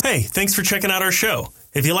Hey, thanks for checking out our show.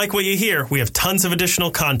 If you like what you hear, we have tons of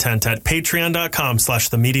additional content at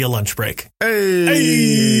patreon.com/themedialunchbreak.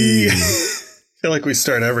 Hey! I feel like we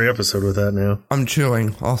start every episode with that now. I'm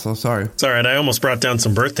chewing. Also, sorry. It's all right. I almost brought down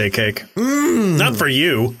some birthday cake. Not for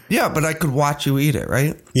you. Yeah, but I could watch you eat it,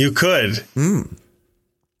 right? You could.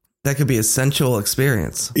 That could be a sensual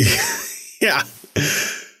experience. Yeah.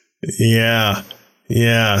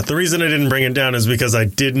 Yeah. The reason I didn't bring it down is because I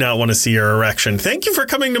did not want to see your erection. Thank you for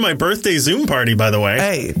coming to my birthday Zoom party, by the way.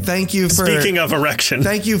 Hey, thank you for... Speaking of erection.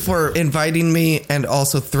 Thank you for inviting me and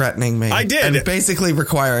also threatening me. I did. And basically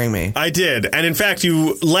requiring me. I did. And in fact,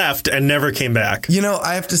 you left and never came back. You know,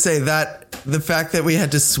 I have to say that the fact that we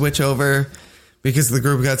had to switch over because the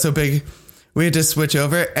group got so big, we had to switch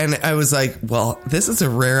over. And I was like, well, this is a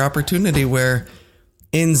rare opportunity where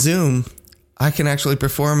in Zoom... I can actually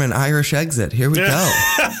perform an Irish exit. Here we go.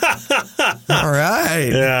 All right.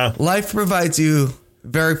 Yeah. Life provides you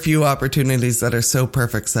very few opportunities that are so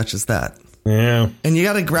perfect, such as that. Yeah. And you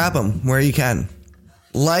got to grab them where you can.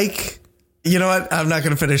 Like, you know what? I'm not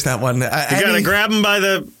going to finish that one. You got to grab them by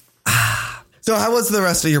the... So how was the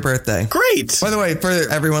rest of your birthday? Great. By the way, for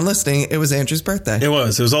everyone listening, it was Andrew's birthday. It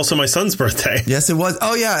was. It was also my son's birthday. Yes, it was.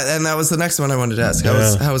 Oh, yeah. And that was the next one I wanted to ask.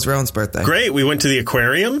 How was Rowan's birthday? Great. We went to the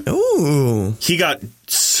aquarium. Ooh. He got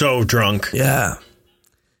so drunk. Yeah.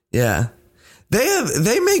 Yeah.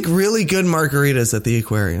 They make really good margaritas at the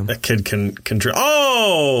aquarium. That kid can drink.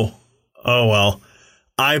 Oh, well.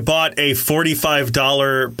 I bought a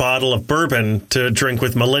 $45 bottle of bourbon to drink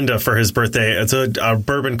with Melinda for his birthday. It's a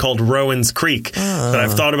bourbon called Rowan's Creek that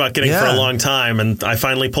I've thought about getting for a long time. And I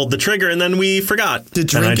finally pulled the trigger and then we forgot. To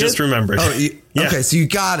drink and I it? just remembered. Oh, yeah. Okay, so you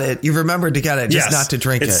got it. You remembered to get it, just not to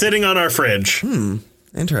drink It's sitting on our fridge.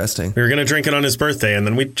 Interesting. We were going to drink it on his birthday and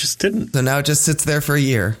then we just didn't. So now it just sits there for a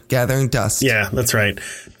year, gathering dust. Yeah, that's right.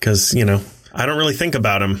 Because, I don't really think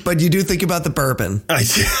about him. But you do think about the bourbon. I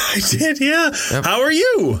did, yeah. Yep. How are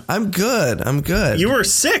you? I'm good. You were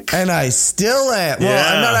sick. And I still am. Well,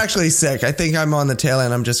 Yeah. I'm not actually sick. I think I'm on the tail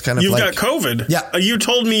end. I'm just kind of You've got COVID. Yeah. You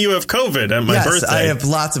told me you have COVID at my birthday. I have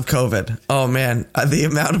lots of COVID. Oh, man. The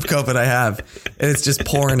amount of COVID I have, it's just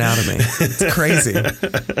pouring out of me. It's crazy.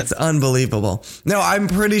 It's unbelievable. No, I'm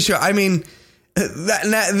pretty sure. I mean,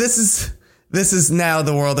 this is now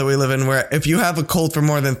the world that we live in where if you have a cold for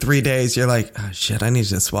more than 3 days, you're like, oh, shit, I need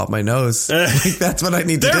to swab my nose. Like, that's what I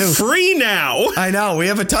need to do. They're free now. I know. We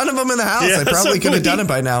have a ton of them in the house. I probably could have done it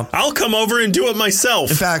by now. I'll come over and do it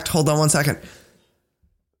myself. In fact, hold on one second.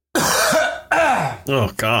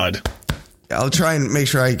 Oh, God. I'll try and make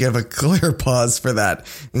sure I give a clear pause for that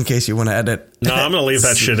in case you want to edit. No, I'm going to leave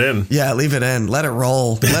that shit in. Yeah, leave it in. Let it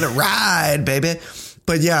roll. Let it ride, baby.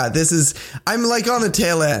 But yeah, I'm like on the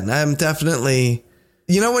tail end. I'm definitely,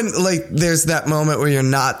 when like there's that moment where you're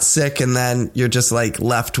not sick and then you're just like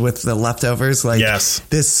left with the leftovers. Like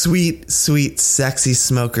this sweet, sweet, sexy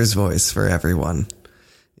smoker's voice for everyone.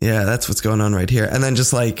 Yeah, that's what's going on right here. And then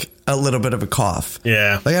just like a little bit of a cough.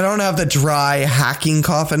 Yeah. Like I don't have the dry hacking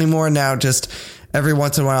cough anymore. Now just every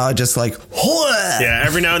once in a while I just like, yeah,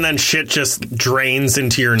 every now and then shit just drains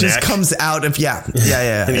into your neck. Just comes out of, yeah.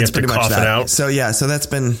 And you have to cough it out. So yeah, so that's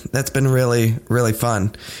been really, really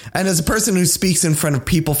fun. And as a person who speaks in front of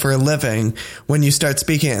people for a living, when you start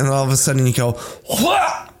speaking and all of a sudden you go,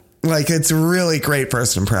 Whoa! Like it's a really great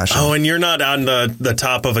first impression. Oh, and you're not on the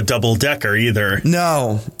top of a double decker either.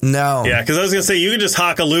 No. Yeah, because I was going to say, you could just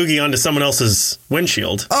hock a loogie onto someone else's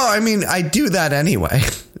windshield. Oh, I mean, I do that anyway,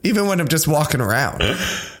 even when I'm just walking around.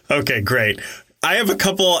 Okay, great. I have a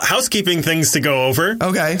couple housekeeping things to go over.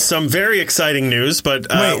 Okay. Some very exciting news, but...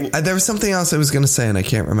 Wait, there was something else I was going to say and I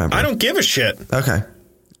can't remember. I don't give a shit. Okay.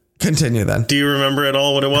 Continue then. Do you remember at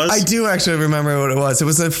all what it was? I do actually remember what it was. It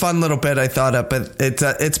was a fun little bit I thought up, but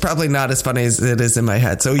it's probably not as funny as it is in my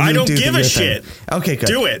head. So I don't give a shit. Okay, good.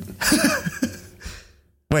 Do it.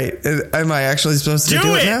 Wait, am I actually supposed to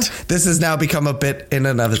do it now? This has now become a bit in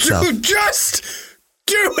and of itself. Just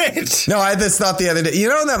do it. No, I had this thought the other day. You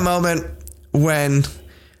know that moment when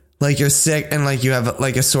like you're sick and like you have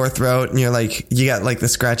like a sore throat and you're like, you got like the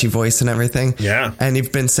scratchy voice and everything. Yeah. And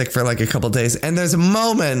you've been sick for like a couple days. And there's a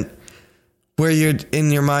moment where you're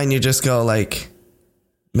in your mind, you just go like,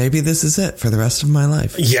 maybe this is it for the rest of my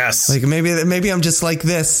life. Yes. Like maybe I'm just like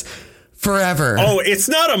this forever. Oh, it's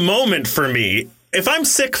not a moment for me. If I'm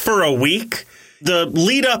sick for a week, the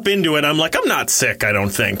lead up into it, I'm like, I'm not sick, I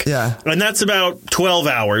don't think. Yeah. And that's about 12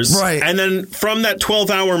 hours. Right. And then from that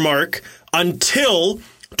 12-hour mark until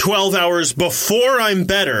 12 hours before I'm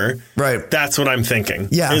better, right, that's what I'm thinking.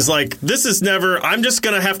 Yeah. Is like, this is never, I'm just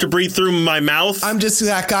going to have to breathe through my mouth. I'm just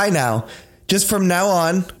that guy now. Just from now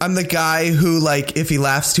on, I'm the guy who, like, if he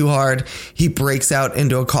laughs too hard, he breaks out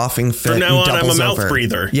into a coughing fit. From now on, I'm a mouth over.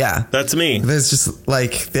 breather. Yeah. That's me. There's just,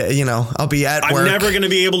 like, you know, I'll be at work. I'm never going to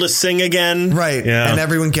be able to sing again. Right. Yeah. And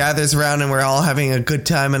everyone gathers around and we're all having a good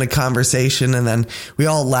time in a conversation. And then we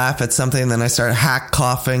all laugh at something. And then I start hack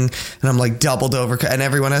coughing and I'm like doubled over and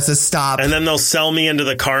everyone has to stop. And then they'll sell me into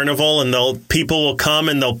the carnival and people will come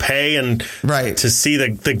and they'll pay and to see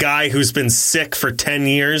the guy who's been sick for 10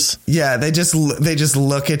 years. Yeah. They just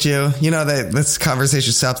look at you. You know, this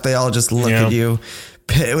conversation stops. They all just look at you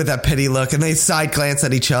with that pity look and they side glance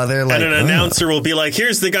at each other. Like, and an announcer will be like,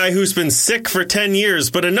 here's the guy who's been sick for 10 years,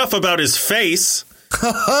 but enough about his face.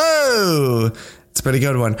 Oh, it's a pretty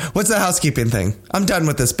good one. What's the housekeeping thing? I'm done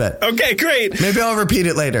with this bit. Okay, great. Maybe I'll repeat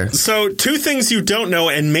it later. So 2 things you don't know,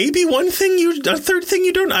 and maybe a third thing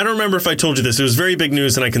you don't. I don't remember if I told you this. It was very big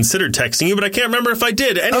news, and I considered texting you, but I can't remember if I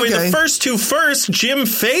did. Anyway, the first 2 first, Jim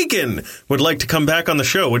Fagan would like to come back on the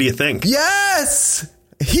show. What do you think? Yes!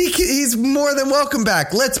 He's more than welcome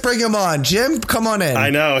back. Let's bring him on. Jim, come on in.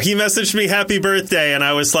 I know. He messaged me happy birthday, and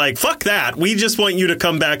I was like, fuck that. We just want you to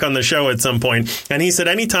come back on the show at some point. And he said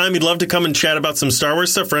anytime he'd love to come and chat about some Star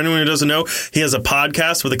Wars stuff. For anyone who doesn't know, he has a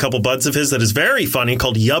podcast with a couple buds of his that is very funny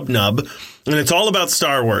called Yub Nub. And it's all about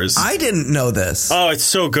Star Wars. I didn't know this. Oh, it's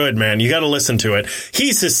so good, man. You got to listen to it.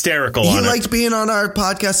 He's hysterical on it. He liked being on our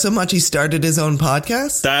podcast so much he started his own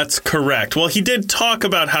podcast? That's correct. Well, he did talk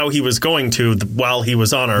about how he was going to while he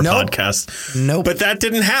was on our podcast. Nope. But that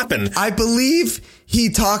didn't happen. I believe he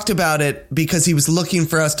talked about it because he was looking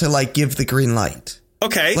for us to, like, give the green light.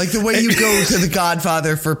 Okay. Like the way you go to the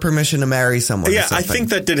Godfather for permission to marry someone. Yeah, I think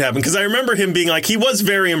that did happen because I remember him being like, he was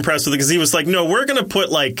very impressed with it because he was like, no, we're going to put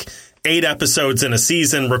like 8 episodes in a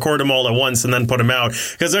season, record them all at once, and then put them out.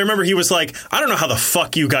 Because I remember he was like, I don't know how the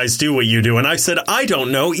fuck you guys do what you do. And I said, I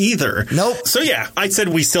don't know either. Nope. So yeah, I said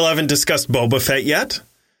we still haven't discussed Boba Fett yet.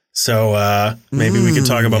 So maybe we could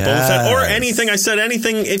talk about Boba Fett or anything. I said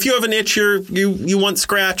anything. If you have an itch you want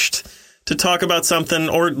scratched to talk about something,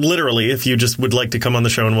 or literally if you just would like to come on the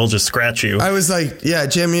show and we'll just scratch you. I was like, yeah,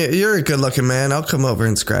 Jim, you're a good looking man. I'll come over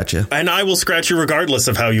and scratch you. And I will scratch you regardless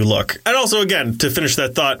of how you look. And also, again, to finish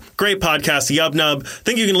that thought, great podcast, Yub Nub.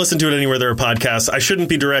 Think you can listen to it anywhere there are podcasts. I shouldn't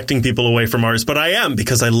be directing people away from ours, but I am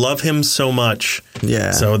because I love him so much.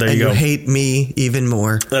 Yeah. So there you go. You hate me even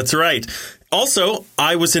more. That's right. Also,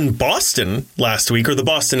 I was in Boston last week, or the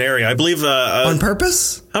Boston area, I believe. On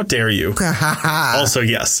purpose? How dare you? Also,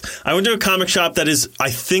 yes. I went to a comic shop that is, I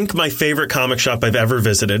think, my favorite comic shop I've ever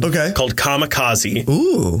visited. Okay. Called Kamikaze.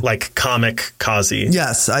 Ooh. Like Comic Kazi.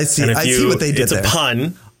 Yes, I see. I see what they did there. It's a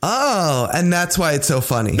pun. Oh, and that's why it's so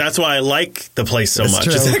funny. That's why I like the place so much.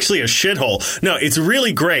 True. It's actually a shithole. No, it's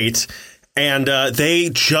really great. And they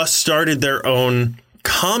just started their own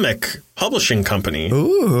comic publishing company.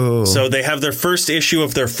 Ooh. So they have their first issue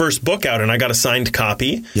of their first book out, and I got a signed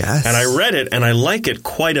copy. Yes. And I read it, and I like it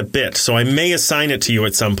quite a bit. So I may assign it to you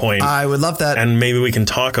at some point. I would love that. And maybe we can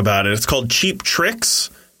talk about it. It's called Cheap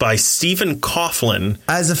Tricks by Stephen Coughlin.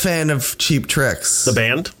 As a fan of Cheap Tricks. The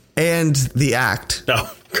band? And the act.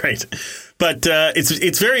 Oh, great. But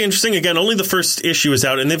it's very interesting. Again, only the first issue is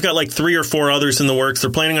out, and they've got like 3 or 4 others in the works. They're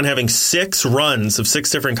planning on having 6 runs of 6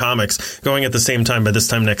 different comics going at the same time by this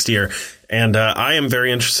time next year. And I am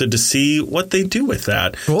very interested to see what they do with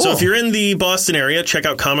that. Cool. So if you're in the Boston area, check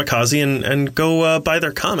out Kamikaze and go buy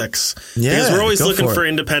their comics. Yeah, because we're always looking for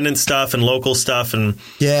independent stuff and local stuff. And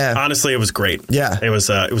yeah, honestly, it was great. Yeah, it was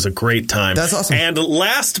a great time. That's awesome. And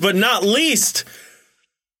last but not least,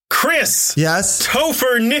 Chris. Yes.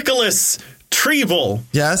 Topher Nicholas Treble.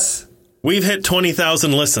 Yes. We've hit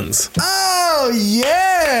 20,000 listens. Oh,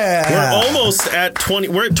 yeah. We're almost at 20.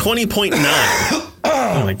 We're at 20.9.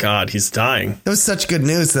 Oh, my God. He's dying. It was such good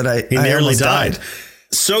news that he nearly died.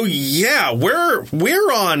 So, yeah, we're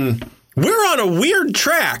on a weird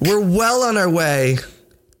track. We're well on our way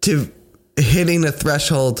to hitting a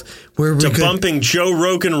threshold where we bumping Joe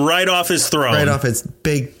Rogan right off his throne. Right off his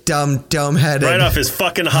big, dumb head. Right off his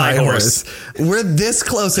fucking high horse. We're this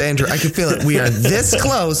close, Andrew. I can feel it. We are this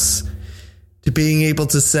close to being able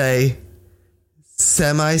to say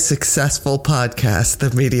semi-successful podcast,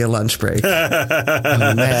 the media lunch break.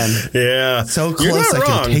 Oh, man. Yeah. So close I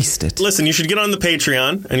can taste it. Listen, you should get on the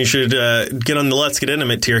Patreon and you should get on the Let's Get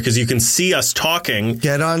Intimate tier because you can see us talking.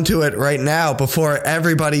 Get onto it right now before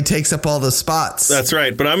everybody takes up all the spots. That's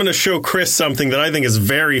right. But I'm going to show Chris something that I think is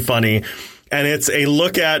very funny. And it's a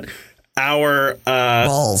look at our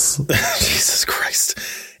balls. Jesus Christ.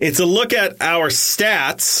 It's a look at our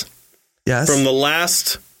stats. Yes. From the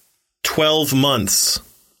last 12 months.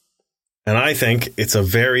 And I think it's a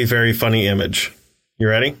very, very funny image. You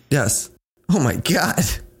ready? Yes. Oh, my God.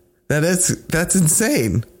 That's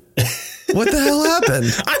insane. What the hell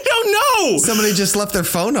happened? I don't know. Somebody just left their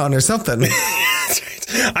phone on or something.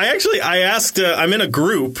 I asked, I'm in a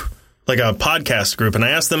group, like a podcast group, and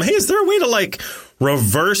I asked them, hey, is there a way to like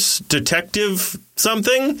reverse detective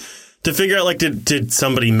something to figure out, like, did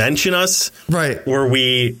somebody mention us? Right. Were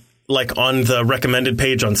we like on the recommended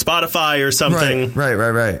page on Spotify or something?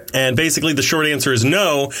 Right. And basically the short answer is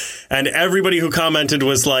no. And everybody who commented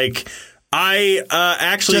was like, I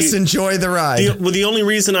actually just enjoy the ride. The only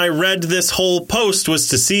reason I read this whole post was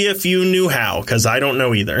to see if you knew how, because I don't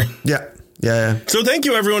know either. Yeah. So thank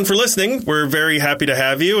you, everyone, for listening. We're very happy to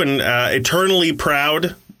have you and eternally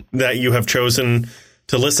proud that you have chosen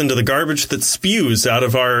to listen to the garbage that spews out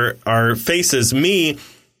of our faces. Me,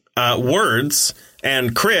 words,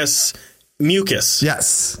 and Chris, mucus.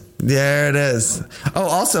 Yes. There it is. Oh,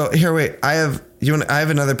 also, here, wait. I have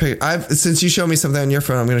another picture. Since you showed me something on your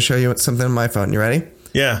phone, I'm going to show you something on my phone. You ready?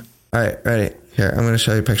 Yeah. All right, ready. Here, I'm going to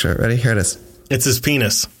show you a picture. Ready? Here it is. It's his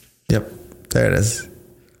penis. Yep. There it is.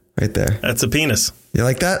 Right there. That's a penis. You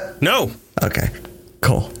like that? No. Okay.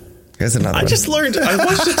 Cool. Here's another one. I just learned. I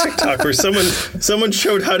watched a TikTok where someone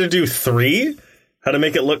showed how to do 3, how to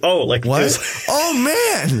make it look. Oh, like what? Oh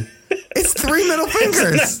man, it's 3 middle fingers.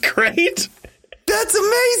 Isn't that great? That's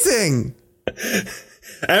amazing.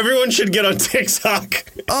 Everyone should get on TikTok.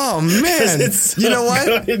 Oh man, so you know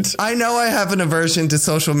what? Good. I know I have an aversion to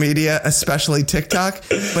social media, especially TikTok.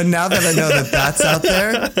 But now that I know that that's out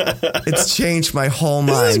there, it's changed my whole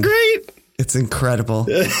mind. This is great. It's incredible.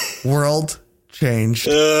 World changed.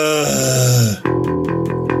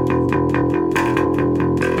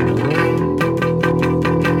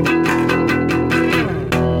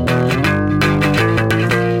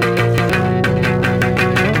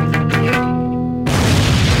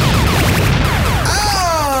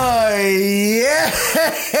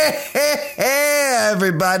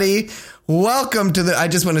 Everybody, welcome to I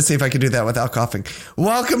just want to see if I could do that without coughing.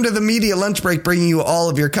 Welcome to the Media Lunch Break, bringing you all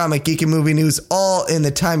of your comic, geek, and movie news, all in the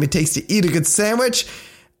time it takes to eat a good sandwich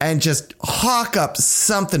and just hawk up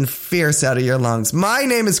something fierce out of your lungs. My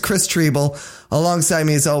name is Chris Treble. Alongside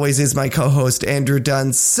me, as always, is my co-host, Andrew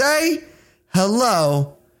Dunn. Say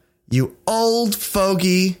hello, you old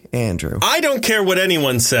fogey Andrew. I don't care what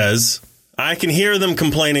anyone says. I can hear them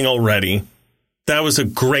complaining already. That was a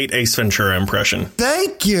great Ace Ventura impression.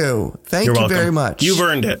 Thank you. Thank you welcome. very much. You've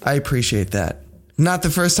earned it. I appreciate that. Not the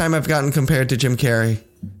first time I've gotten compared to Jim Carrey.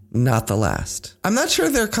 Not the last. I'm not sure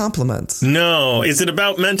they're compliments. No. Is it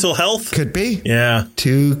about mental health? Could be. Yeah.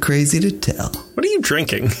 Too crazy to tell. What are you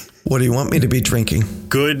drinking? What do you want me to be drinking?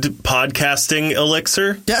 Good podcasting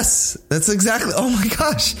elixir? Yes, that's exactly. Oh my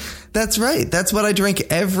gosh. That's right. That's what I drink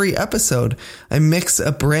every episode. I mix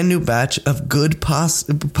a brand new batch of good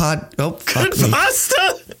pasta. Good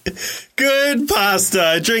pasta? Good pasta.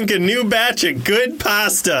 I drink a new batch of good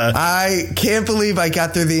pasta. I can't believe I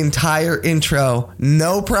got through the entire intro.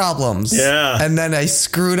 No problems. Yeah. And then I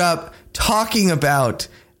screwed up talking about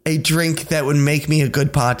a drink that would make me a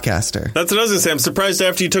good podcaster. That's what I was going to say. I'm surprised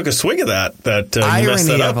after you took a swig of that you messed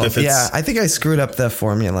that up. Yeah, I think I screwed up the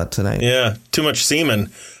formula tonight. Yeah, too much semen.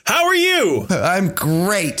 How are you? I'm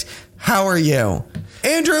great. How are you?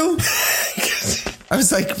 Andrew? I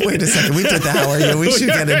was like, wait a second. We did the how are you? We should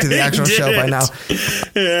get into the actual show by now.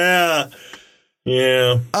 Yeah.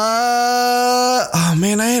 Oh,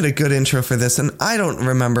 man, I had a good intro for this, and I don't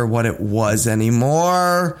remember what it was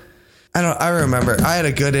anymore. I remember. I had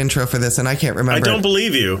a good intro for this, and I can't remember. I don't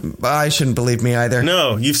believe you. I shouldn't believe me either.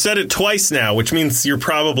 No, you've said it twice now, which means you're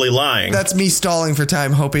probably lying. That's me stalling for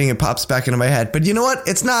time, hoping it pops back into my head. But you know what?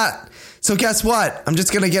 It's not. So guess what? I'm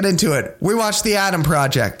just going to get into it. We watched The Adam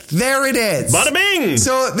Project. There it is. Bada bing!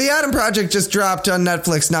 So The Adam Project just dropped on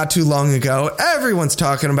Netflix not too long ago. Everyone's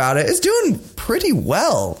talking about it. It's doing pretty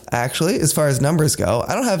well, actually, as far as numbers go.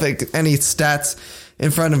 I don't have any stats in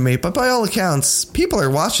front of me, but by all accounts, people are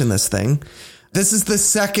watching this thing. This is the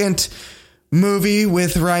second movie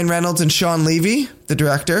with Ryan Reynolds and Sean Levy, the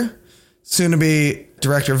director, soon to be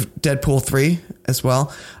director of Deadpool 3 as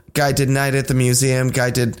well. Guy did Night at the Museum. Guy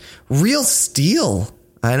did Real Steel.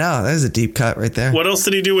 I know, that is a deep cut right there. What else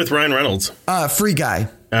did he do with Ryan Reynolds? Free Guy.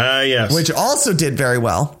 Yes. Which also did very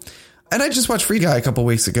well. And I just watched Free Guy a couple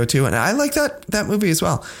weeks ago too, and I like that movie as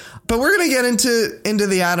well. But we're going to get into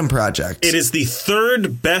the Adam Project. It is the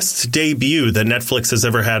third best debut that Netflix has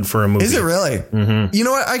ever had for a movie. Is it really? Mm-hmm. You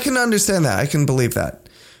know what? I can understand that. I can believe that.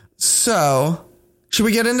 So, should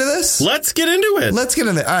we get into this? Let's get into it. Let's get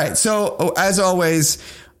into it. All right. So, as always,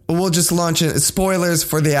 we'll just launch it. Spoilers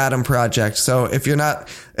for the Adam Project. So, if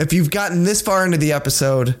you've gotten this far into the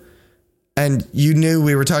episode and you knew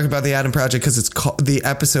we were talking about the Adam Project because the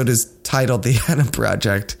episode is titled The Adam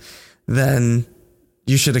Project, then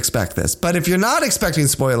you should expect this. But if you're not expecting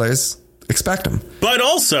spoilers, expect them. But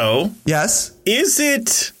also, yes,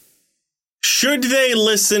 should they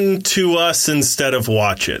listen to us instead of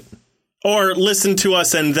watch it? Or listen to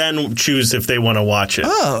us and then choose if they want to watch it?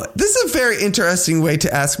 Oh, this is a very interesting way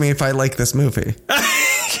to ask me if I like this movie.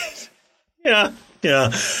 Yeah.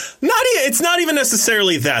 It's not even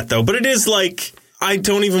necessarily that, though. But it is like, I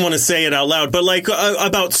don't even want to say it out loud, but like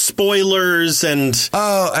about spoilers and...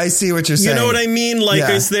 Oh, I see what you're saying. You know what I mean? Like,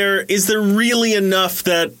 yeah. is there really enough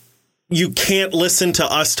that you can't listen to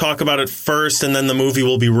us talk about it first and then the movie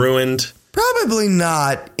will be ruined? Probably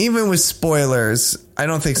not. Even with spoilers, I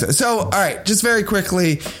don't think so. So, all right, just very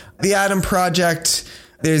quickly, The Adam Project,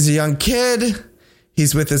 there's a young kid.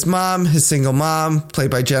 He's with his mom, his single mom,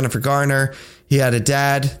 played by Jennifer Garner. He had a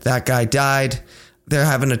dad. That guy died. They're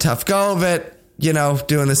having a tough go of it, you know,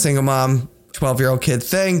 doing the single mom, 12-year-old kid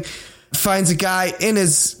thing. Finds a guy in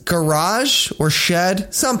his garage or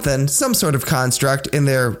shed, some sort of construct in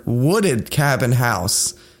their wooded cabin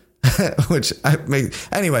house. Which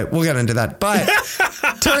anyway, we'll get into that. But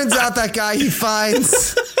turns out that guy he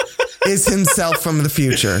finds is himself from the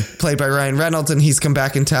future, played by Ryan Reynolds, and he's come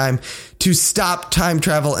back in time to stop time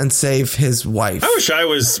travel and save his wife. I wish I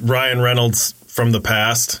was Ryan Reynolds from the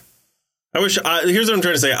past. Here's what I'm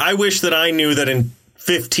trying to say. I wish that I knew that in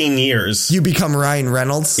 15 years you become Ryan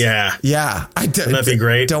Reynolds. Yeah. Wouldn't that be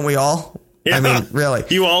great? Don't we all? Yeah. I mean, really.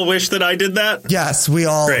 You all wish that I did that? Yes, we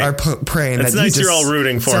all are praying it's that nice you you're all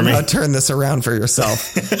rooting for somehow me. Turn this around for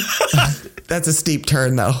yourself. That's a steep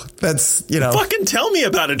turn, though. That's, you know. Fucking tell me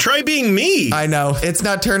about it. Try being me. I know. It's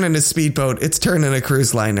not turning a speedboat. It's turning a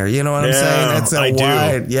cruise liner. You know what I'm saying? It's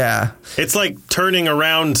wide. Do. Yeah. It's like turning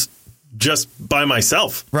around just by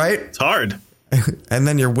myself. Right? It's hard. And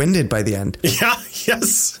then you're winded by the end. Yeah.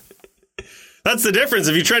 Yes. That's the difference.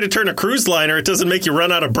 If you try to turn a cruise liner, it doesn't make you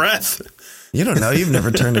run out of breath. You don't know. You've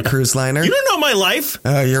never turned a cruise liner. You don't know my life.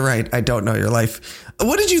 Oh, you're right. I don't know your life.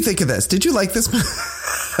 What did you think of this? Did you like this?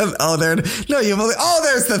 Oh,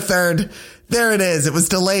 there's the third. There it is. It was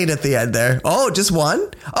delayed at the end there. Oh, just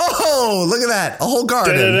one? Oh, look at that. A whole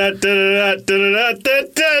garden.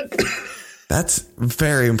 That's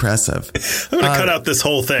very impressive. I'm going to cut out this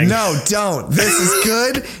whole thing. No, don't. This is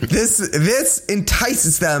good. This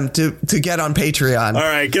entices them to get on Patreon. All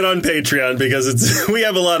right, get on Patreon because we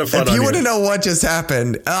have a lot of fun. If you want to know what just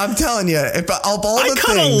happened, I'm telling you, I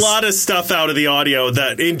cut a lot of stuff out of the audio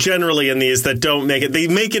that generally in these that don't make it. They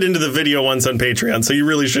make it into the video ones on Patreon, so you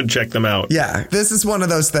really should check them out. Yeah, this is one of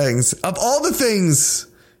those things. Of all the things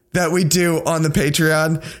that we do on the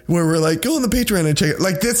Patreon where we're like, go on the Patreon and check it.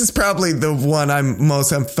 Like, this is probably the one I'm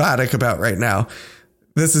most emphatic about right now.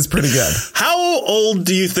 This is pretty good. How old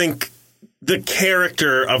do you think the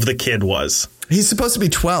character of the kid was? He's supposed to be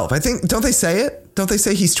 12. I think, don't they say it? Don't they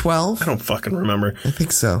say he's 12? I don't fucking remember. I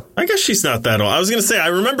think so. I guess she's not that old. I was going to say, I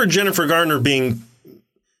remember Jennifer Garner being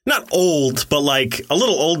not old, but like a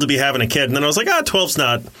little old to be having a kid. And then I was like, 12's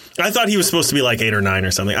not. I thought he was supposed to be like 8 or 9 or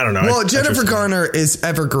something. I don't know. Well, Jennifer Garner is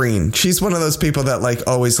evergreen. She's one of those people that like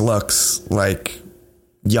always looks like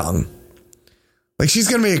young. Like she's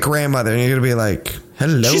going to be a grandmother and you're going to be like,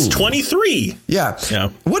 hello. She's 23. Yeah.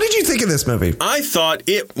 What did you think of this movie? I thought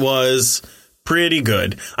it was pretty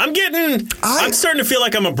good. I'm starting to feel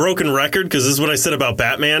like I'm a broken record because this is what I said about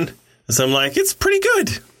Batman. So I'm like, it's pretty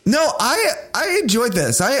good. No, I enjoyed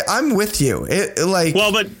this. I'm with you.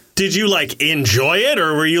 But did you like enjoy it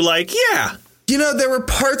or were you like, yeah? You know, there were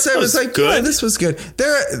parts I was like, good. Yeah, this was good.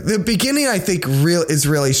 The beginning, I think, is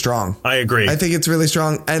really strong. I agree. I think it's really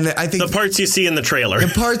strong. And I think the parts you see in the trailer. The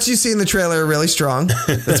parts you see in the trailer are really strong.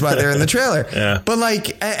 That's why they're in the trailer. Yeah. But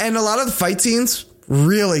and a lot of the fight scenes,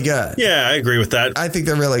 really good. Yeah, I agree with that. I think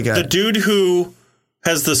they're really good. The dude who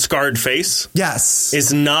has the scarred face. Yes.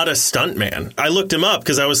 Is not a stunt man. I looked him up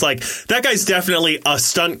because I was like, that guy's definitely a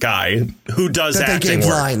stunt guy who does acting work.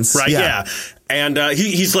 Lines. Right. Yeah. And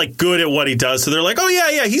he's like good at what he does. So they're like, oh,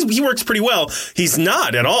 yeah, he works pretty well. He's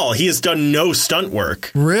not at all. He has done no stunt work.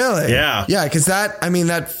 Really? Yeah. Yeah. Because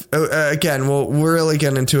again, we'll really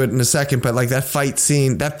get into it in a second. But like that fight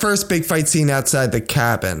scene, that first big fight scene outside the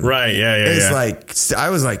cabin. Right. Yeah. Like,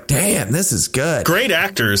 I was like, damn, this is good. Great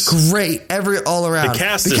actors. Great. All around. The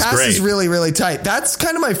cast is great. Is really, really tight. That's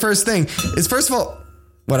kind of my first thing is, first of all,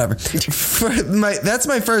 whatever. That's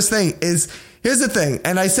my first thing is, here's the thing,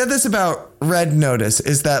 and I said this about Red Notice,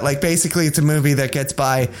 is that like basically it's a movie that gets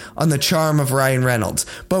by on the charm of Ryan Reynolds.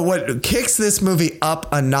 But what kicks this movie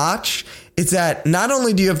up a notch is that not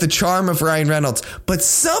only do you have the charm of Ryan Reynolds, but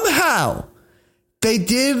somehow they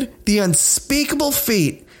did the unspeakable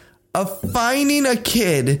feat of finding a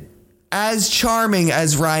kid as charming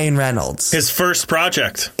as Ryan Reynolds. His first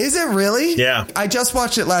project. Is it really? Yeah. I just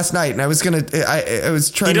watched it last night, and I was trying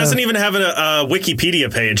to... He doesn't even have a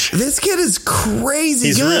Wikipedia page. This kid is crazy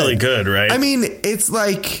He's really good, right? I mean, it's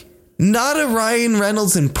like not a Ryan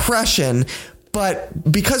Reynolds impression,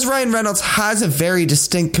 but because Ryan Reynolds has a very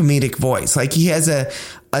distinct comedic voice, like he has a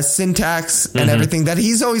syntax and everything that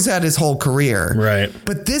he's always had his whole career. Right.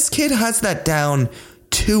 But this kid has that down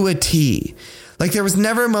to a T. Like, there was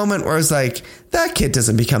never a moment where I was like, that kid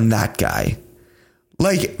doesn't become that guy.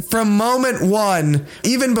 Like, from moment one,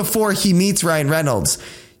 even before he meets Ryan Reynolds,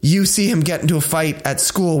 you see him get into a fight at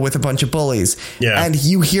school with a bunch of bullies. Yeah. And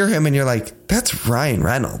you hear him and you're like, that's Ryan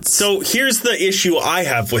Reynolds. So here's the issue I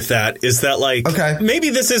have with that is that, like, maybe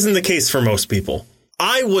this isn't the case for most people.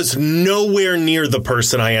 I was nowhere near the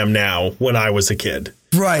person I am now when I was a kid.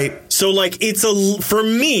 Right. So, like, for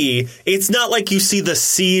me, it's not like you see the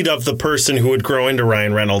seed of the person who would grow into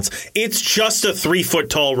Ryan Reynolds. It's just a 3-foot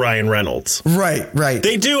tall Ryan Reynolds. Right.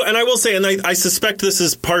 They do. And I will say, and I suspect this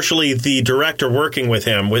is partially the director working with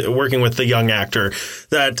him, working with the young actor,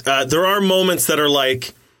 that there are moments that are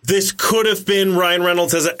like, this could have been Ryan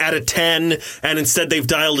Reynolds at a 10, and instead they've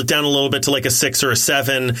dialed it down a little bit to like a 6 or a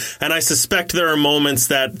 7. And I suspect there are moments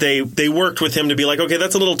that they worked with him to be like, okay,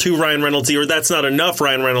 that's a little too Ryan Reynoldsy, or that's not enough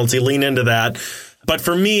Ryan Reynoldsy. Lean into that. But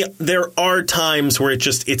for me, there are times where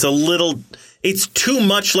it's too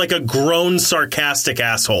much like a grown, sarcastic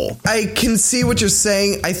asshole. I can see what you're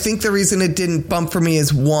saying. I think the reason it didn't bump for me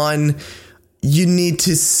is, one, you need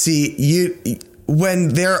to see when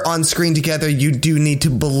they're on screen together, you do need to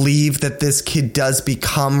believe that this kid does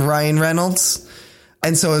become Ryan Reynolds.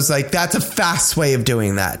 And so it's like, that's a fast way of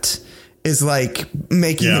doing that, is like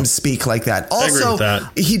making him speak like that. Also,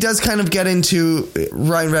 he does kind of get into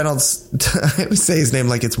Ryan Reynolds. I would say his name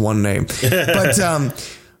like it's one name. But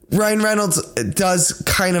Ryan Reynolds does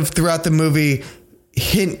kind of throughout the movie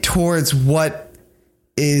hint towards what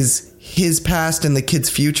is his past and the kid's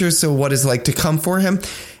future. So what is like to come for him.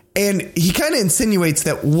 And he kind of insinuates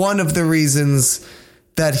that one of the reasons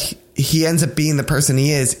that he ends up being the person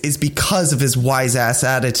he is because of his wise ass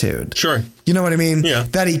attitude. Sure. You know what I mean? Yeah.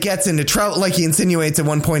 That he gets into trouble. Like, he insinuates at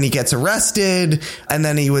one point he gets arrested, and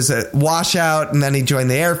then he was a washout, and then he joined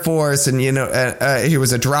the Air Force, and, he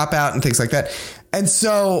was a dropout and things like that. And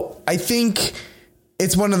so I think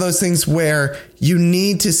it's one of those things where you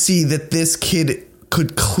need to see that this kid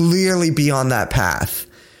could clearly be on that path.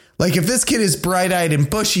 Like, if this kid is bright-eyed and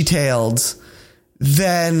bushy-tailed,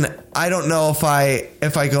 then I don't know if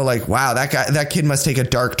I go like, wow, that kid must take a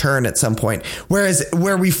dark turn at some point. Whereas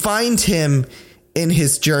where we find him in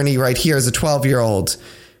his journey right here as a 12-year-old,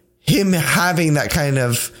 him having that kind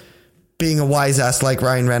of being a wise ass like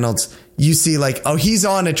Ryan Reynolds, you see like, oh, he's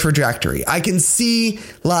on a trajectory. I can see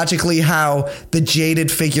logically how the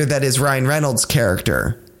jaded figure that is Ryan Reynolds'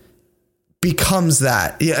 character becomes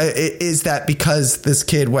that. Is that because this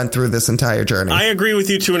kid went through this entire journey? I agree with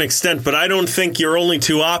you to an extent, but I don't think your only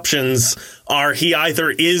two options are he either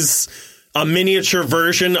is a miniature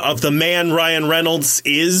version of the man Ryan Reynolds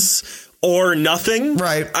is or nothing.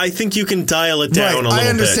 Right. I think you can dial it down a little bit. I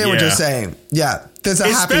understand what you're saying. Yeah. There's a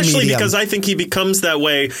happy medium. Especially because I think he becomes that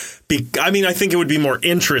way. I think it would be more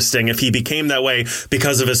interesting if he became that way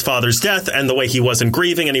because of his father's death and the way he wasn't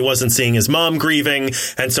grieving and he wasn't seeing his mom grieving.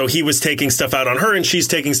 And so he was taking stuff out on her and she's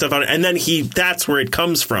taking stuff on. And then that's where it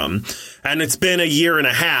comes from. And it's been a year and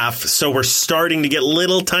a half. So we're starting to get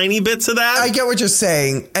little tiny bits of that. I get what you're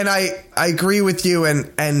saying. And I agree with you.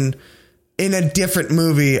 And in a different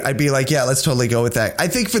movie, I'd be like, yeah, let's totally go with that. I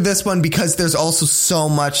think for this one, because there's also so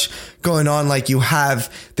much going on, like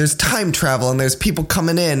there's time travel and there's people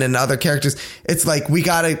coming in and other characters. It's like, we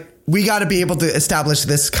gotta be able to establish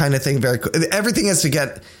this kind of thing very quick. Everything has to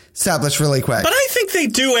get established really quick. But I think they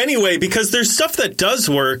do anyway, because there's stuff that does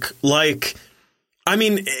work. Like, I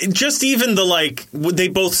mean, just even they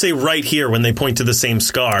both say right here when they point to the same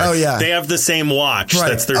scar. Oh, yeah. They have the same watch. Right.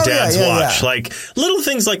 That's their dad's watch. Yeah. Like, little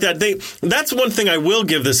things like that. That's one thing I will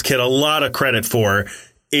give this kid a lot of credit for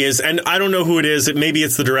is, and I don't know who it is. Maybe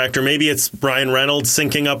it's the director. Maybe it's Ryan Reynolds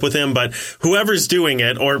syncing up with him. But whoever's doing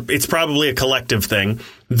it, or it's probably a collective thing,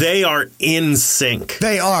 they are in sync.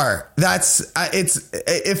 They are.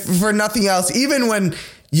 If for nothing else, even when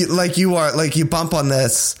you bump on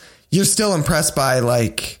this, you're still impressed by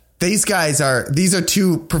like these are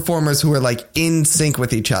two performers who are like in sync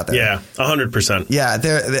with each other. Yeah, 100%. Yeah,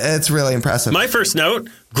 it's really impressive. My first note,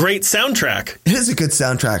 great soundtrack. It is a good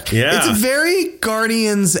soundtrack. Yeah. It's a very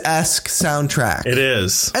Guardians-esque soundtrack. It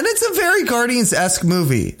is. And it's a very Guardians-esque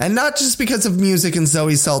movie. And not just because of music and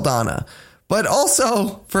Zoe Saldana, but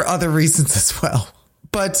also for other reasons as well.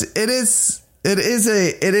 But it is It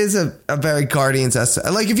is a very Guardians.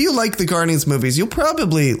 Like, if you like the Guardians movies, you'll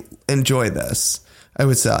probably enjoy this, I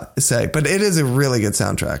would say. But it is a really good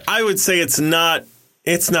soundtrack. I would say it's not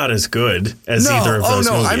as good as either of those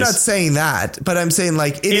movies. I'm not saying that, but I'm saying,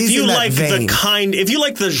 like, if you like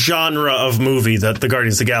the genre of movie that the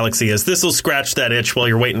Guardians of the Galaxy is, this will scratch that itch while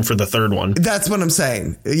you're waiting for the third one. That's what I'm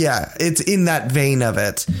saying. Yeah, it's in that vein of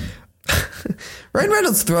it. Ryan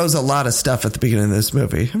Reynolds throws a lot of stuff at the beginning of this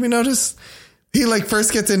movie. Have you noticed? He like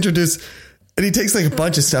first gets introduced and he takes like a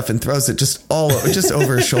bunch of stuff and throws it just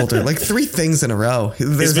over his shoulder, like 3 things in a row.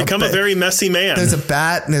 He's become a very messy man. There's a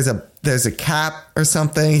bat and there's a cap or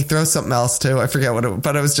something. He throws something else too. I forget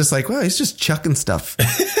but I was just like, wow, he's just chucking stuff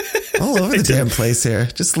all over the damn place here.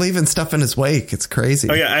 Just leaving stuff in his wake. It's crazy.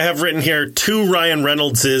 Oh yeah, I have written here 2 Ryan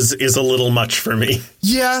Reynolds is a little much for me.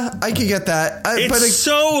 Yeah, I could get that. It's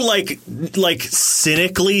so like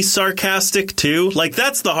cynically sarcastic too. Like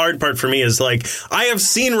that's the hard part for me is like I have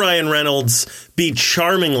seen Ryan Reynolds be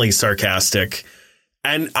charmingly sarcastic.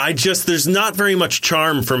 And there's not very much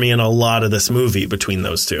charm for me in a lot of this movie between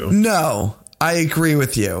those two. No, I agree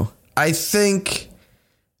with you. I think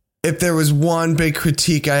if there was one big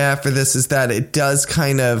critique I have for this is that it does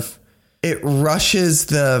it rushes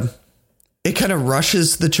the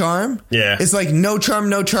charm. Yeah. It's like no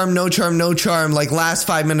charm. Like last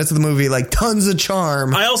 5 minutes of the movie, like tons of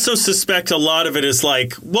charm. I also suspect a lot of it is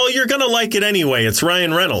like, well, you're going to like it anyway. It's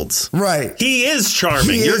Ryan Reynolds. Right. He is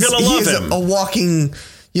charming. You're going to love him. A walking,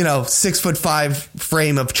 6'5"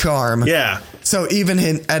 frame of charm. Yeah. So even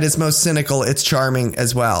at his most cynical, it's charming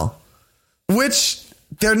as well, which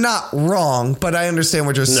they're not wrong, but I understand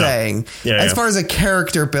what you're saying. Yeah, as far as a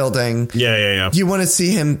character building. Yeah. You want to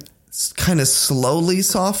see him kind of slowly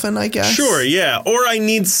soften, I guess. Sure, yeah. Or I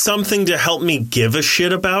need something to help me give a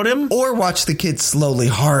shit about him. Or watch the kid slowly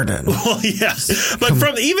harden. Well, yeah.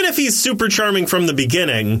 But even if he's super charming from the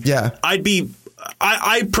beginning, yeah, I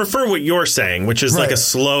prefer what you're saying, which is like a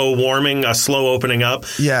slow warming, a slow opening up.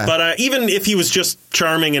 Yeah. But even if he was just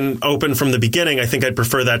charming and open from the beginning, I think I'd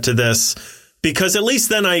prefer that to this. Because at least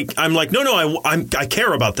then I'm like, I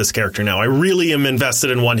care about this character now. I really am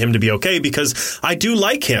invested and want him to be okay because I do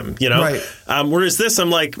like him, Right. Whereas this,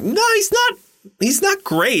 I'm like, no, he's not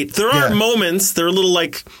great. There are moments, there are little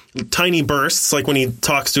like tiny bursts, like when he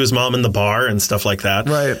talks to his mom in the bar and stuff like that.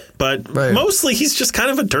 Right. But mostly he's just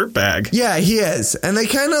kind of a dirtbag. Yeah, he is. And they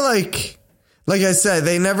kind of like I said,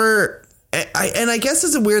 they never, and I guess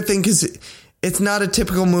it's a weird thing because it's not a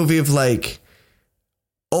typical movie of like,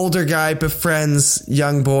 older guy befriends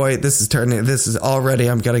young boy. I'm going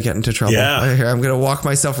to get into trouble. Yeah. I'm going to walk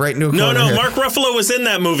myself right into a corner. No, here. Mark Ruffalo was in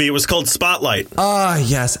that movie. It was called Spotlight. Ah,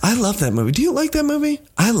 yes. I love that movie. Do you like that movie?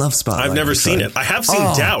 I love Spotlight. I've never seen it. I have seen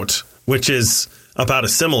Doubt, which is about a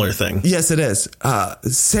similar thing. Yes, it is.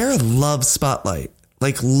 Sarah loves Spotlight.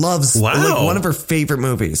 Like one of her favorite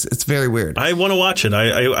movies. It's very weird. I want to watch it.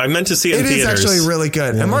 I meant to see it in theaters. It is actually really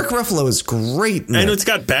good. Yeah. And Mark Ruffalo is great. And it's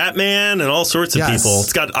got Batman and all sorts of people.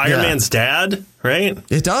 It's got Iron Man's dad, right?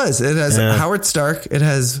 It does. It has Howard Stark. It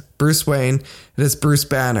has Bruce Wayne. It has Bruce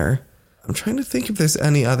Banner. I'm trying to think if there's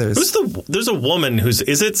any others. There's a woman is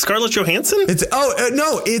it Scarlett Johansson? It's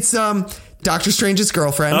Doctor Strange's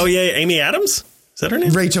girlfriend. Oh yeah, Amy Adams? Is that her name?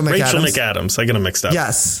 Rachel McAdams. I get them mixed up.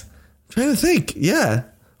 Yes. Trying to think. Yeah.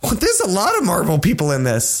 Well, there's a lot of Marvel people in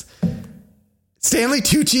this. Stanley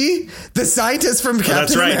Tucci, the scientist from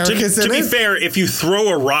Captain America. To be fair, if you throw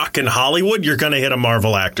a rock in Hollywood, you're going to hit a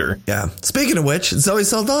Marvel actor. Yeah. Speaking of which, Zoe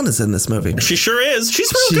Saldana's in this movie. She sure is.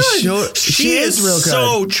 She's real good. She is real good.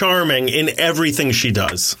 So charming in everything she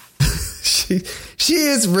does. She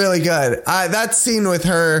is really good. That scene with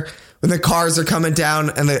her when the cars are coming down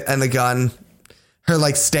and the gun. Her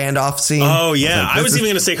like standoff scene. Oh, yeah. I was even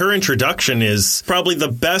going to say her introduction is probably the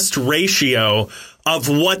best ratio of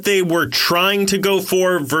what they were trying to go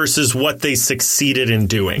for versus what they succeeded in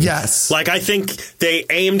doing. Yes. Like, I think they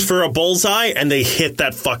aimed for a bullseye and they hit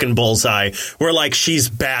that fucking bullseye. Where, like,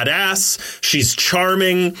 she's badass. She's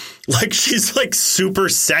charming. Like, she's, like, super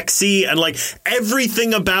sexy. And, like,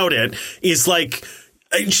 everything about it is, like...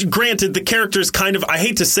 Granted, the character is kind of, I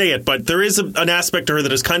hate to say it, but there is an aspect to her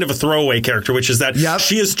that is kind of a throwaway character, which is that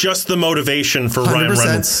she is just the motivation for 100%. Ryan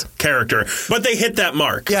Reynolds' character. But they hit that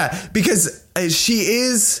mark. Yeah, because she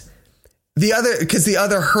is the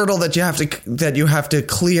other hurdle that you have to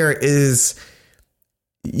clear is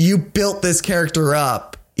you built this character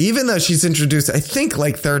up, even though she's introduced, I think,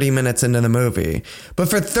 like 30 minutes into the movie. But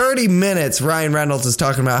for 30 minutes, Ryan Reynolds is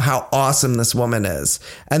talking about how awesome this woman is.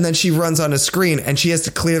 And then she runs on a screen and she has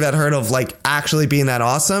to clear that hurdle of like actually being that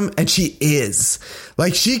awesome. And she is.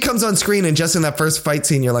 Like, she comes on screen and just in that first fight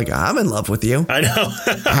scene, you're like, I'm in love with you. I know.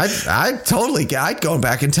 I'd go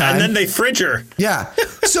back in time. And then they fridge her. Yeah.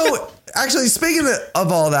 So actually, speaking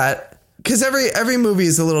of all that, because every movie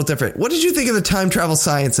is a little different. What did you think of the time travel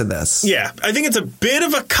science in this? Yeah, I think it's a bit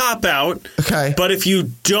of a cop-out. Okay. But if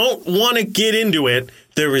you don't want to get into it,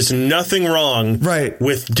 there is nothing wrong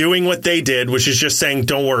with doing what they did, which is just saying,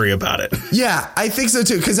 don't worry about it. Yeah, I think so,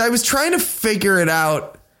 too. Because I was trying to figure it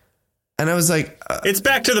out. And I was like... it's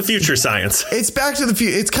Back to the Future science. It's Back to the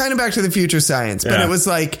Future. It's kind of Back to the Future science. But it was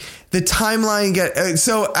like the timeline...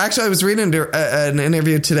 so actually, I was reading an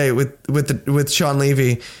interview today with Sean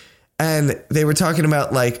Levy. And they were talking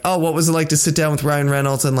about like, oh, what was it like to sit down with Ryan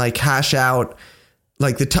Reynolds and like hash out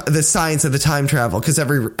like the science of the time travel? Because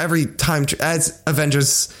every time, as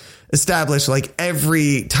Avengers established, like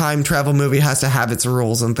every time travel movie has to have its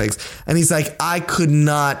rules and things. And he's like, I could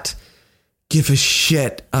not give a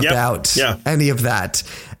shit about any of that.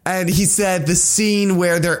 And he said the scene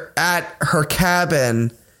where they're at her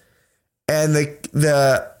cabin and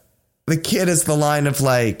the kid is the line of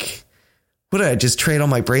like, what did I just trade all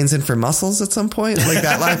my brains in for muscles at some point? Like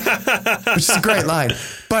that line, which is a great line.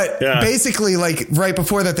 But basically, like right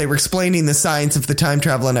before that, they were explaining the science of the time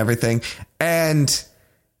travel and everything. And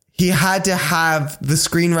he had to have the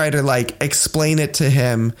screenwriter like explain it to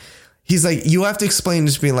him. He's like, you have to explain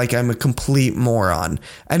it to me like I'm a complete moron.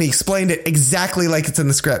 And he explained it exactly like it's in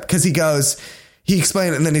the script. Because he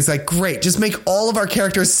explained it and then he's like, great, just make all of our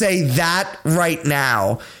characters say that right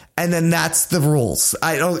now. And then that's the rules.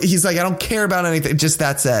 He's like, I don't care about anything. Just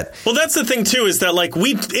that's it. Well, that's the thing, too, is that like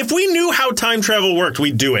if we knew how time travel worked,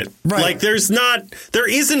 we'd do it. Right. Like there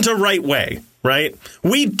isn't a right way. Right.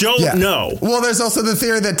 We don't know. Well, there's also the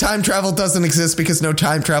theory that time travel doesn't exist because no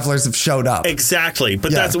time travelers have showed up. Exactly.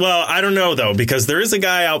 But I don't know, though, because there is a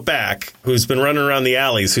guy out back who's been running around the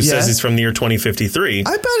alleys who says he's from the year 2053.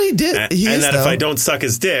 I bet he did. And that if I don't suck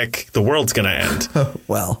his dick, the world's going to end.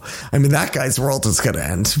 Well, I mean, that guy's world is going to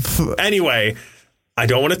end. Anyway, I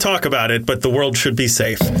don't want to talk about it, but the world should be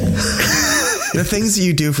safe. The things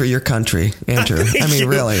you do for your country, Andrew. I mean,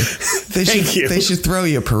 really. They should throw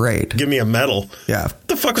you a parade. Give me a medal. Yeah.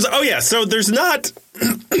 The fuck was... Oh, yeah. So there isn't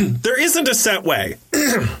a set way.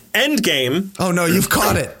 Endgame... Oh, no, you've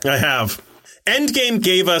caught it. I have. Endgame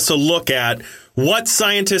gave us a look at what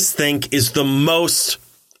scientists think is the most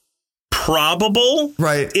probable.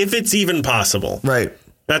 Right. If it's even possible. Right.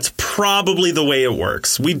 That's probably the way it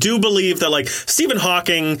works. We do believe that, like, Stephen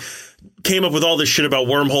Hawking came up with all this shit about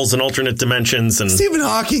wormholes and alternate dimensions. And Stephen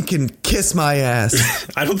Hawking can kiss my ass.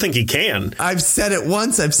 I don't think he can. I've said it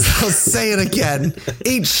once. I'll say it again.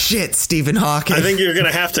 Eat shit, Stephen Hawking. I think you're going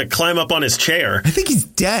to have to climb up on his chair. I think he's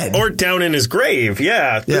dead. Or down in his grave.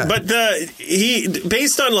 Yeah. But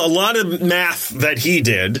based on a lot of math that he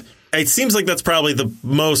did, it seems like that's probably the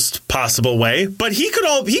most possible way, but he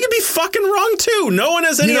could be fucking wrong too. No one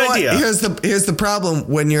has any idea. Here's the problem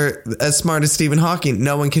when you're as smart as Stephen Hawking.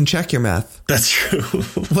 No one can check your math. That's true.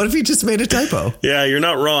 What if he just made a typo? Yeah, you're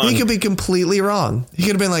not wrong. He could be completely wrong. He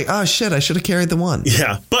could have been like, oh shit, I should have carried the one.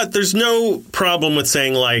 Yeah, but there's no problem with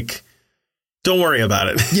saying like, don't worry about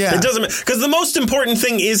it. Yeah. It doesn't, because the most important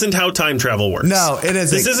thing isn't how time travel works. No, it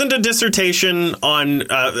isn't. This isn't a dissertation on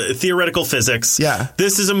theoretical physics. Yeah.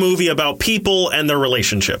 This is a movie about people and their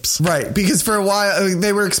relationships. Right. Because for a while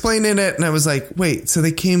they were explaining it and I was like, wait, so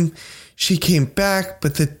she came back,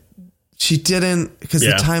 but she didn't because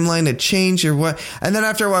the timeline had changed or what? And then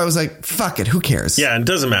after a while I was like, fuck it. Who cares? Yeah. It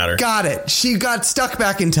doesn't matter. Got it. She got stuck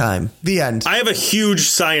back in time. The end. I have a huge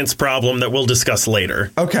science problem that we'll discuss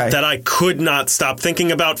later. Okay. That I could not stop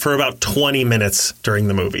thinking about for about 20 minutes during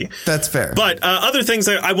the movie. That's fair. But other things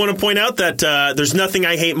I want to point out that there's nothing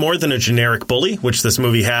I hate more than a generic bully, which this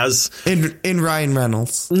movie has. In Ryan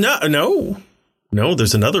Reynolds. No,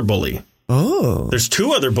 there's another bully. Oh. There's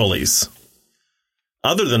two other bullies.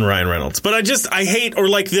 Other than Ryan Reynolds. But I hate, or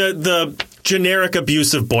like the generic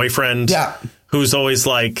abusive boyfriend. Yeah. Who's always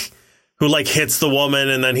like, who like hits the woman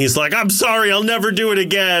and then he's like, I'm sorry, I'll never do it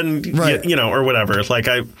again. Right. Or whatever. Like,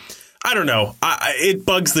 I don't know. It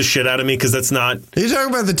bugs the shit out of me because that's not. Are you talking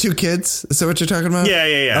about the two kids? Is that what you're talking about?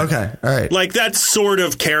 Yeah. Okay. All right. Like that sort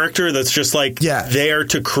of character that's just like there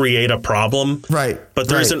to create a problem. Right. But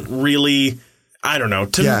there isn't really, I don't know.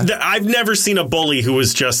 I've never seen a bully who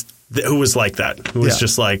was just who was like that, who was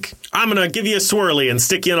just like, I'm going to give you a swirly and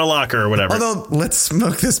stick you in a locker or whatever. Although, let's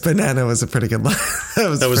smoke this banana was a pretty good line.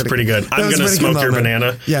 that was pretty good. I'm going to smoke your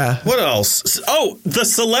banana. Yeah. What else? Oh, the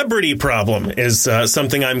celebrity problem is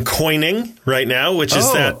something I'm coining right now, which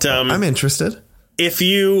is that I'm interested. If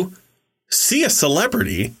you see a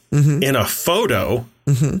celebrity in a photo,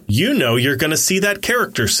 you know you're going to see that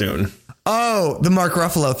character soon. Oh, the Mark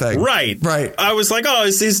Ruffalo thing. Right. I was like, oh,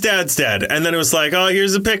 his dad's dead. And then it was like, oh,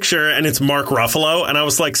 here's a picture. And it's Mark Ruffalo. And I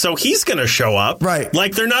was like, so he's going to show up. Right.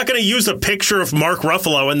 Like, they're not going to use a picture of Mark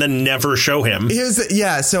Ruffalo and then never show him.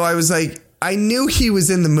 So I was like, I knew he was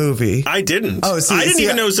in the movie. I didn't. Oh, I didn't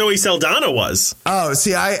even know Zoe Saldana was. Oh,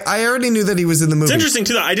 see, I already knew that he was in the movie. It's interesting,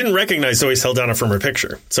 too, that I didn't recognize Zoe Saldana from her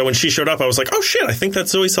picture. So when she showed up, I was like, oh, shit, I think that's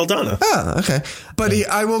Zoe Saldana. Oh, okay. But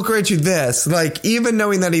I will grant you this. Like, even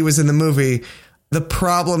knowing that he was in the movie, the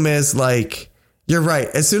problem is, like, you're right.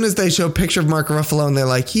 As soon as they show a picture of Mark Ruffalo and they're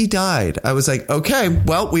like, he died, I was like, okay,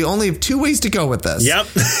 well, we only have two ways to go with this. Yep.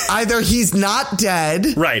 Either he's not dead.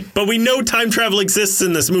 Right. But we know time travel exists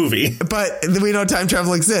in this movie. But we know time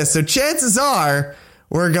travel exists. So chances are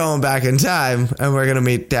we're going back in time and we're going to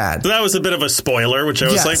meet Dad. So that was a bit of a spoiler, which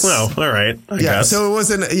I was like, well, all right, I guess. So it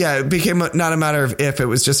wasn't, it became not a matter of if, it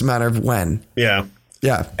was just a matter of when. Yeah.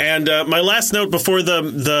 Yeah. And my last note before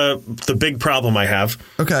the big problem I have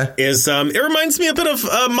is it reminds me a bit of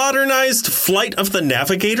a modernized Flight of the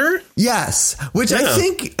Navigator. Yes, which I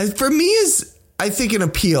think for me is, I think, an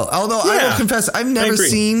appeal. Although I will confess, I've never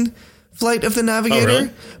seen Flight of the Navigator, really?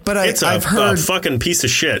 But I've heard a fucking piece of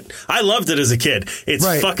shit. I loved it as a kid. It's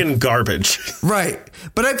fucking garbage. Right.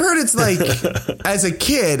 But I've heard it's like, as a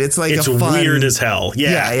kid, it's like it's a fun, weird as hell.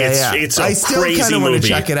 Yeah. It's a I still kind of want to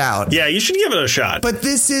check it out. Yeah, you should give it a shot. But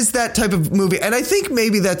this is that type of movie. And I think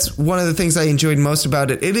maybe that's one of the things I enjoyed most about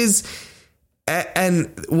it. It is,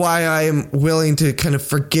 and why I am willing to kind of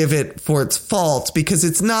forgive it for its faults, because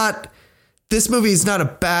it's not, this movie is not a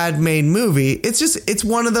bad made movie. It's just, it's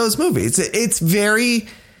one of those movies. It's very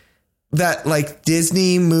that like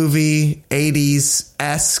Disney movie,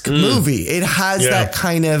 80s-esque movie. It has that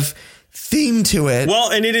kind of theme to it.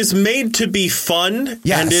 Well, and it is made to be fun,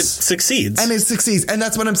 and it succeeds. And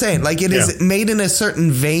that's what I'm saying. Like, it is made in a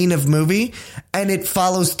certain vein of movie, and it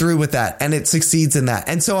follows through with that, and it succeeds in that.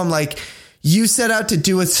 And so I'm like, you set out to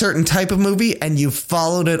do a certain type of movie, and you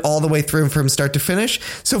followed it all the way through from start to finish.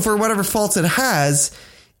 So for whatever faults it has,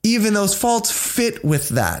 even those faults fit with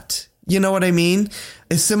that. You know what I mean?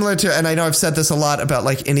 It's similar to, and I know I've said this a lot about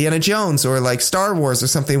like Indiana Jones or like Star Wars or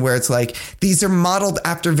something, where it's like, these are modeled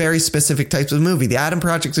after very specific types of movie. The Adam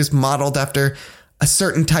Project is modeled after a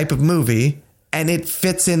certain type of movie, and it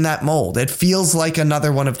fits in that mold. It feels like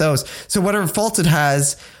another one of those. So whatever faults it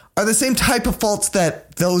has are the same type of faults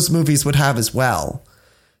that those movies would have as well.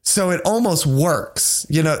 So it almost works.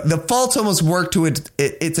 You know, the faults almost work to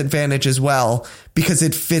its advantage as well, because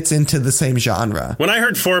it fits into the same genre. When I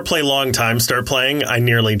heard Foreplay Long Time start playing, I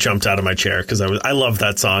nearly jumped out of my chair because I love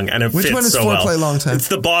that song, and it Which fits one is so well. Foreplay Long Time? It's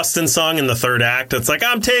the Boston song in the third act. It's like,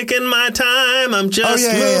 I'm taking my time, I'm just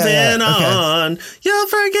moving on. You'll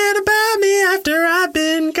forget about me after I've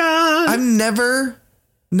been gone. I've never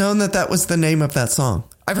known that was the name of that song.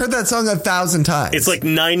 I've heard that song 1,000 times. It's like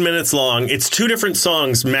 9 minutes long. It's two different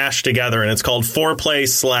songs mashed together, and it's called Foreplay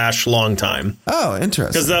 / Long Time. Oh,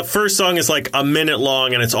 interesting. Because the first song is like a minute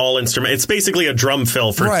long, and it's all instrument. It's basically a drum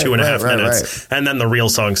fill for 2.5 minutes, and then the real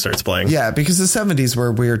song starts playing. Yeah, because the 70s were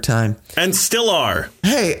a weird time. And still are.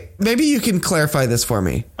 Hey, maybe you can clarify this for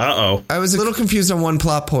me. Uh-oh. I was a little confused on one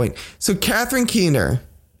plot point. So Catherine Keener,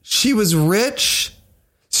 she was rich.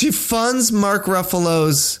 She funds Mark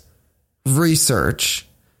Ruffalo's research.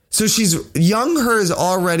 So she's young, her is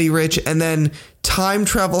already rich, and then time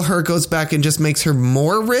travel her goes back and just makes her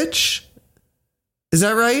more rich? Is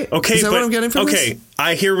that right? Okay, is that what I'm getting from this? Okay,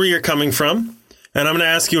 I hear where you're coming from, and I'm going to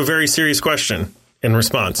ask you a very serious question in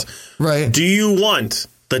response. Right. Do you want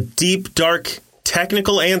the deep, dark,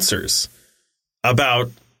 technical answers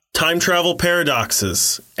about time travel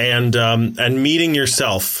paradoxes and meeting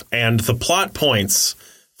yourself and the plot points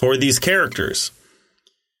for these characters?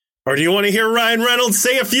 Or do you want to hear Ryan Reynolds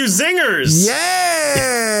say a few zingers?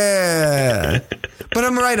 Yeah. But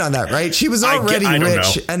I'm right on that, right? She was already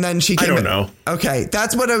rich, and then she came. I don't know. Okay,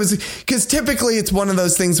 that's what I was, because typically it's one of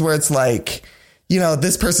those things where it's like, you know,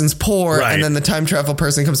 this person's poor, and then the time travel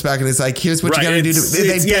person comes back and is like, here's what you got to do.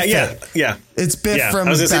 Yeah. It's Biff from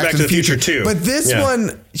I was gonna say Back to the Future too. But this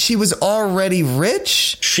one, she was already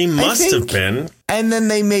rich. She must have been. And then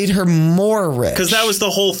they made her more rich. Because that was the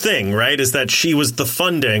whole thing, right? Is that she was the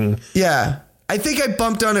funding. Yeah. I think I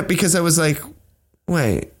bumped on it because I was like,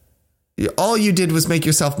 wait, all you did was make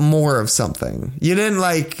yourself more of something. You didn't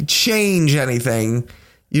like change anything.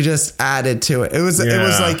 You just added to it. It was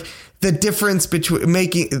like the difference between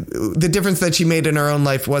the difference that she made in her own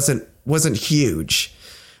life wasn't huge.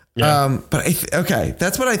 Yeah.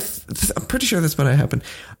 That's what I'm pretty sure that's what happened.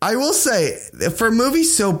 I will say, for a movie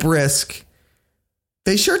so brisk,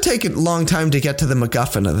 they sure take a long time to get to the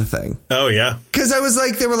MacGuffin of the thing. Oh, yeah. Because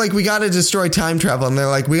they were like, we got to destroy time travel. And they're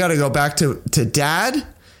like, we got to go back to Dad.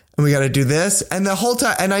 And we got to do this. And the whole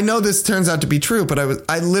time, and I know this turns out to be true, but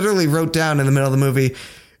I literally wrote down in the middle of the movie,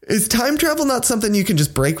 is time travel not something you can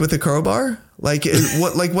just break with a crowbar? Like,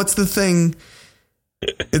 what's the thing?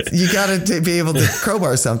 You got to be able to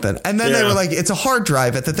crowbar something. And then they were like, it's a hard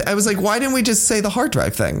drive. I was like, why didn't we just say the hard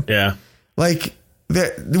drive thing? Yeah. Like,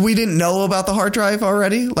 we didn't know about the hard drive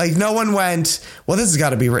already. Like, no one went, well, this has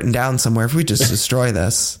got to be written down somewhere if we just destroy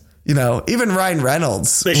this. You know, even Ryan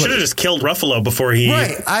Reynolds. They should have just killed Ruffalo before he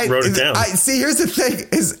wrote it down. See, here's the thing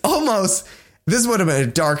is almost, this would have been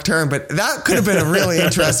a dark turn, but that could have been a really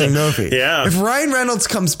interesting movie. Yeah. If Ryan Reynolds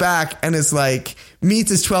comes back and is like,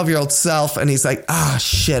 meets his 12-year-old self and he's like,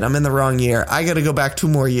 shit, I'm in the wrong year. I got to go back 2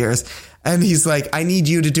 more years. And he's like, I need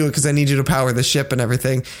you to do it because I need you to power the ship and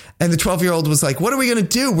everything. And the 12-year-old was like, what are we going to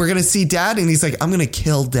do? We're going to see Dad. And he's like, I'm going to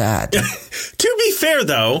kill Dad. To be fair,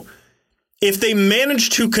 though, if they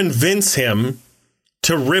managed to convince him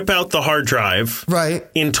to rip out the hard drive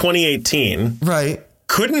in 2018,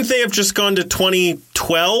 couldn't they have just gone to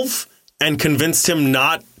 2012 and convinced him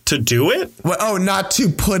not to do it? Well, not to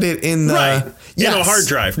put it in the hard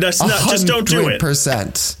drive. Just don't do it.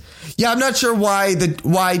 100%. Yeah, I'm not sure why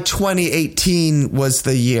 2018 was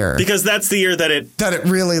the year. Because that's the year that it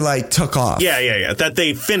really like took off. Yeah. That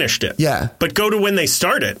they finished it. Yeah. But go to when they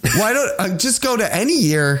started. Why don't just go to any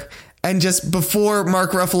year and just before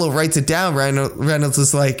Mark Ruffalo writes it down, Reynolds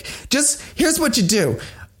is like, here's what you do.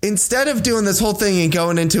 Instead of doing this whole thing and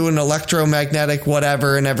going into an electromagnetic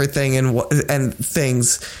whatever and everything and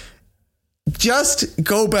things, just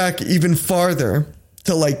go back even farther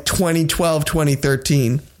to like 2012,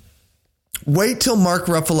 2013. Wait till Mark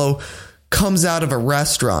Ruffalo comes out of a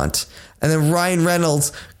restaurant and then Ryan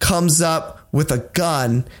Reynolds comes up with a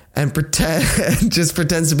gun and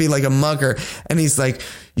pretends to be like a mugger. And he's like,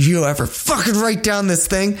 you ever fucking write down this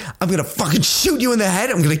thing? I'm going to fucking shoot you in the head.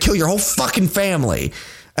 I'm going to kill your whole fucking family.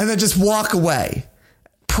 And then just walk away.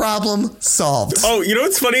 Problem solved. Oh, you know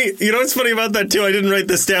what's funny? You know what's funny about that too? I didn't write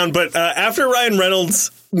this down, but after Ryan Reynolds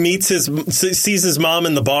sees his mom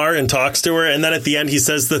in the bar and talks to her, and then at the end he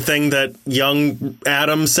says the thing that young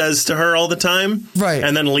Adam says to her all the time, right?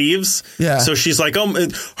 And then leaves. Yeah. So she's like, oh,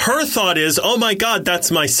 her thought is, oh my God,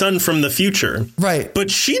 that's my son from the future, right? But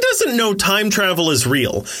she doesn't know time travel is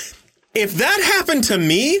real. If that happened to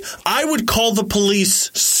me, I would call the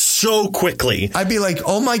police so quickly. I'd be like,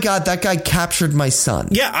 oh my God, that guy captured my son.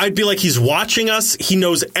 Yeah, I'd be like, he's watching us. He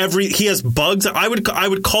knows he has bugs. I would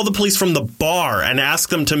call the police from the bar and ask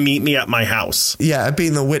them to meet me at my house. Yeah, I'd be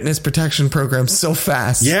in the witness protection program so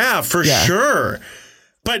fast. Yeah, for sure.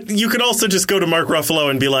 But you could also just go to Mark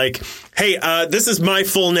Ruffalo and be like, hey, this is my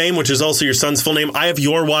full name, which is also your son's full name. I have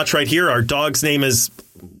your watch right here. Our dog's name is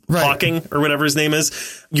Hawking or whatever his name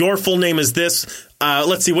is. Your full name is this.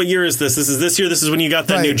 Let's see, what year is this? This is this year. This is when you got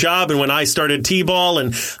that new job and when I started T-ball.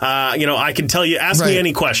 And, I can tell you, ask me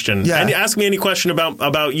any question. Yeah. And ask me any question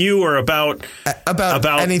about you or about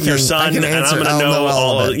anything. your son. And I'm going to know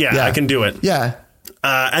all of it. Yeah, I can do it. Yeah.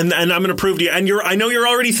 And I'm going to prove to you. And I know you're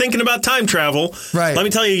already thinking about time travel. Right. Let me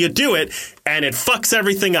tell you, you do it and it fucks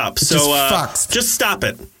everything up. Just stop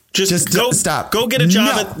it. Just go stop. Go get a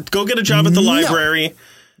job at the library.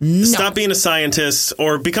 No. Stop being a scientist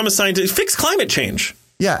or become a scientist. Fix climate change.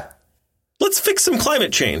 Yeah. Let's fix some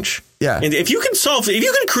climate change. Yeah. And if you can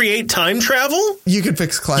create time travel, you can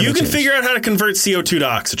fix climate change. You can figure out how to convert CO2 to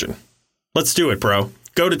oxygen. Let's do it, bro.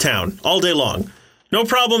 Go to town all day long. No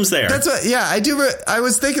problems there. That's what, yeah, I do. I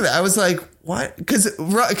was thinking that. I was like, what? Because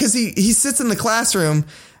he sits in the classroom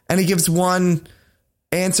and he gives one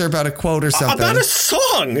answer about a quote or something. About a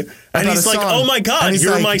song. And he's like, oh my God,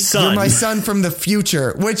 you're my son. You're my son from the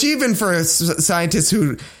future. Which even for a scientist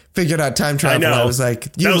who figured out time travel, I was like,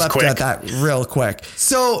 you left at that real quick.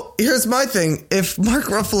 So here's my thing. If Mark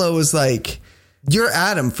Ruffalo was like, you're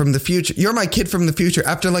Adam from the future, you're my kid from the future,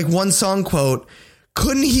 after like one song quote,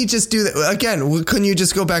 couldn't he just do that again? Couldn't you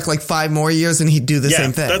just go back like 5 more years and he'd do the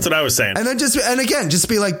same thing? That's what I was saying. And then just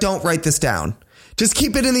be like, don't write this down. Just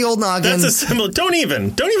keep it in the old noggin. That's a similar. Don't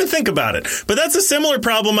even think about it. But that's a similar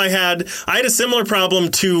problem I had. I had a similar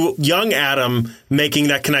problem to young Adam making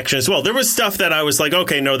that connection as well. There was stuff that I was like,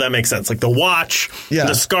 okay, no, that makes sense. Like the watch,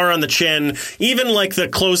 the scar on the chin, even like the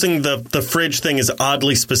closing the fridge thing is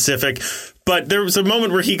oddly specific. But there was a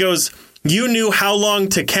moment where he goes, "You knew how long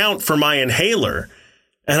to count for my inhaler,"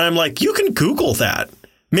 and I'm like, you can Google that.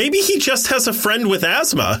 Maybe he just has a friend with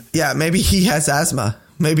asthma. Yeah, maybe he has asthma.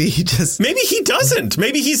 Maybe he doesn't.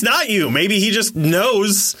 Maybe he's not you. Maybe he just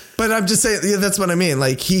knows. But I'm just saying, that's what I mean.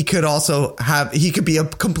 Like he could be a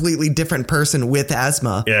completely different person with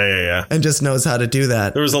asthma. Yeah. And just knows how to do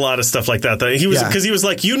that. There was a lot of stuff like that. He was, because he was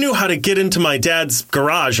like, you knew how to get into my dad's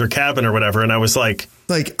garage or cabin or whatever. And I was like,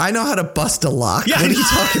 I know how to bust a lock. Yeah, what are you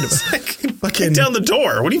talking about? Kick down the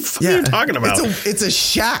door. What are you talking about? It's a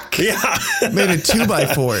shack. Yeah. Made of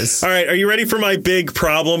 2x4s. All right. Are you ready for my big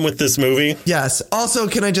problem with this movie? Yes. Also,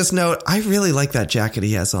 can I just note, I really like that jacket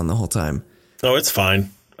he has on the whole time. Oh, it's fine.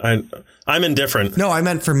 I'm indifferent. No, I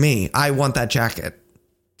meant for me. I want that jacket.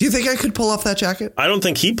 Do you think I could pull off that jacket? I don't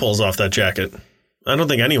think he pulls off that jacket. I don't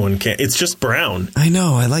think anyone can. It's just brown. I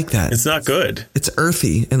know. I like that. It's not good. It's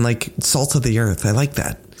earthy and like salt of the earth. I like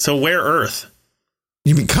that. So wear earth.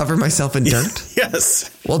 You mean cover myself in dirt?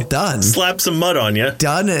 Yes. Well, done. Slap some mud on you.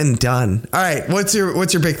 Done and done. All right. What's your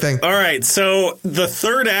big thing? All right. So the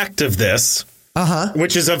third act of this,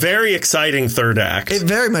 which is a very exciting third act. It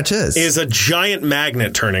very much is a giant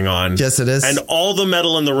magnet turning on. Yes, it is. And all the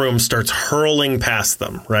metal in the room starts hurling past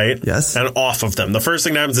them, right? Yes. And off of them. The first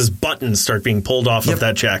thing that happens is buttons start being pulled off of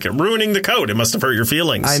that jacket, ruining the coat. It must have hurt your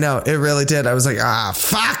feelings. I know. It really did. I was like,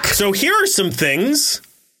 fuck. So here are some things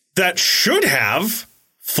that should have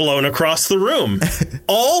flown across the room.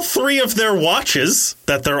 All three of their watches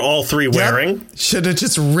that they're all three wearing. Should have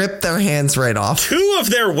just ripped their hands right off. 2 of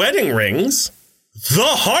their wedding rings. The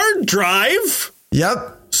hard drive.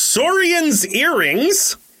 Yep. Saurian's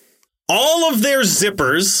earrings. All of their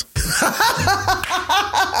zippers.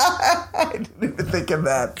 I didn't even think of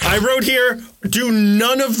that. I wrote here, do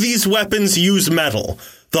none of these weapons use metal?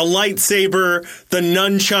 The lightsaber, the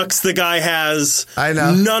nunchucks the guy has. I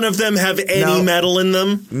know. None of them have any metal in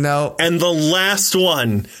them. No. And the last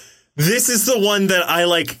one, this is the one that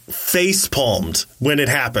I face palmed when it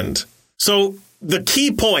happened. So the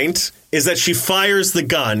key point is that she fires the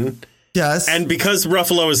gun. Yes. And because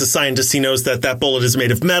Ruffalo is a scientist, he knows that bullet is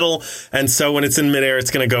made of metal. And so when it's in midair, it's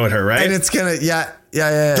going to go at her, right? And it's going to, yeah.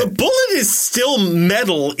 The bullet is still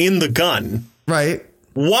metal in the gun. Right.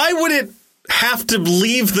 Why would it have to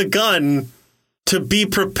leave the gun to be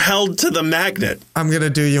propelled to the magnet? I'm going to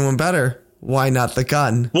do you one better. Why not the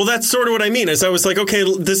gun? Well, that's sort of what I mean. Is I was like, okay,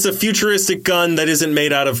 this is a futuristic gun that isn't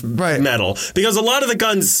made out of metal. Because a lot of the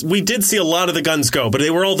guns, we did see a lot of the guns go, but they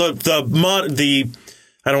were all the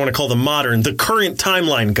I don't want to call them modern, the current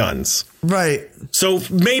timeline guns. Right. So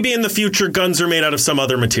maybe in the future, guns are made out of some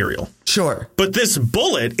other material. Sure. But this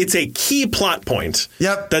bullet, it's a key plot point.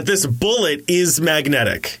 Yep. That this bullet is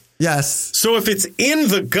magnetic. Yes. So if it's in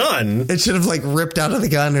the gun, it should have ripped out of the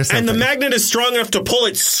gun or something. And the magnet is strong enough to pull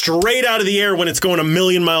it straight out of the air when it's going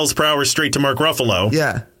 1,000,000 miles per hour straight to Mark Ruffalo.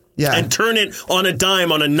 Yeah. Yeah. And turn it on a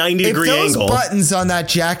dime on a 90-degree angle. Those buttons on that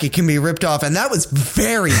jacket can be ripped off, and that was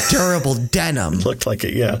very durable denim. Looked like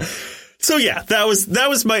it, yeah. So yeah, that was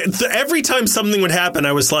my. Every time something would happen,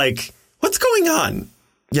 I was like, "What's going on?"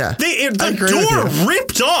 Yeah, the door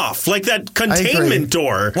ripped off, like that containment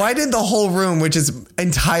door. Why did the whole room, which is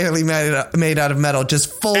entirely made out of metal,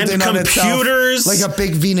 just fold in on itself like a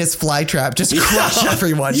big Venus flytrap, just crush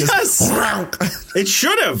everyone? Yes, it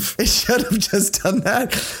should have. It should have just done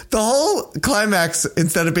that. The whole climax,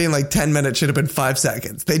 instead of being 10 minutes, should have been 5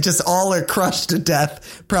 seconds. They just all are crushed to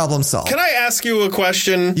death. Problem solved. Can I ask you a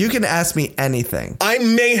question? You can ask me anything. I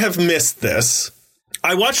may have missed this.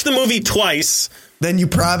 I watched the movie twice. Then you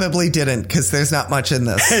probably didn't, because there's not much in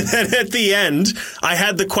this. And then at the end, I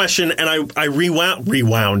had the question, and I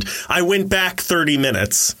rewound. I went back 30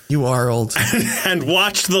 minutes. You are old. And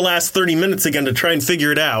watched the last 30 minutes again to try and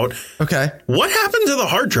figure it out. Okay. What happened to the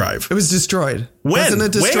hard drive? It was destroyed. When? Wasn't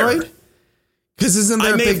it destroyed? Because isn't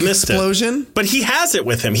there a big explosion? But he has it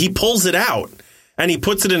with him. He pulls it out, and he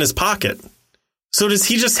puts it in his pocket. So does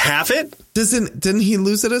he just have it? Didn't he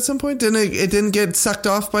lose it at some point? It didn't get sucked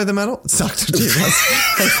off by the metal? Sucked.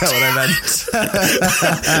 That's not what I meant.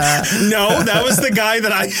 No, that was the guy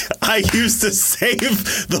that I used to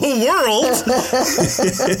save the world.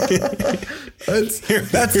 That's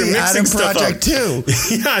the Adam Project too.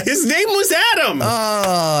 Yeah, his name was Adam.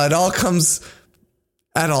 Oh, it all comes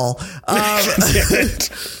at all.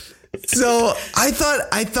 So I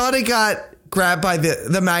thought it got grabbed by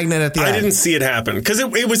the magnet at the end. I didn't see it happen because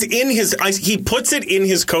it was in his. He puts it in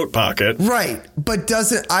his coat pocket. Right. But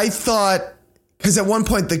doesn't. I thought. Because at one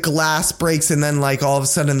point the glass breaks and then like all of a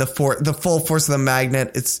sudden the full force of the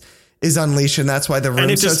magnet is unleashed and that's why the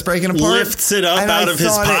room starts breaking apart. Lifts it up out of his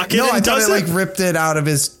pocket. I thought it like ripped it out of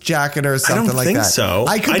his jacket or something like that. I don't think so.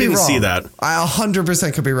 I could be wrong. I didn't see that. I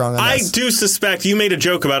 100% could be wrong on this. I do suspect, you made a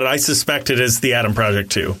joke about it. I suspect it is the Adam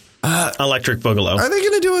Project 2. Electric Boogaloo. Are they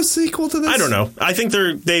going to do a sequel to this? I don't know. I think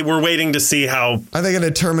they were waiting to see how. Are they going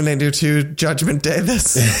to Terminator 2 Judgment Day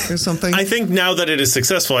this or something? I think now that it is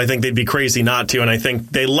successful, I think they'd be crazy not to. And I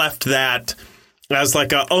think they left that as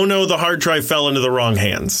like oh no, the hard drive fell into the wrong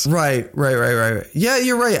hands. Right. Yeah,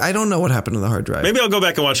 you're right. I don't know what happened to the hard drive. Maybe I'll go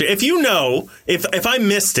back and watch it. If you know, if I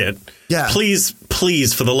missed it,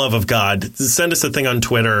 please, for the love of God, send us a thing on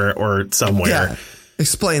Twitter or somewhere. Yeah.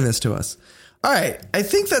 Explain this to us. All right. I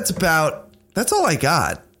think that's all I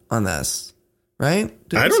got on this, right?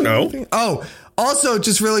 I don't know. Anything? Oh, also,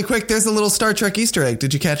 just really quick, there's a little Star Trek Easter egg.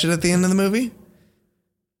 Did you catch it at the end of the movie?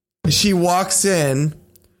 She walks in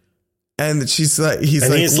and he's like,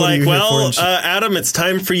 well, Adam, it's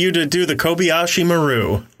time for you to do the Kobayashi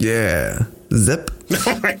Maru. Yeah. Zip.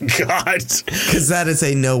 Oh my God. Because that is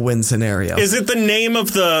a no-win scenario. Is it the name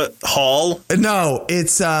of the hall? No,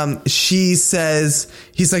 it's she says,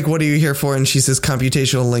 he's like, what are you here for? And she says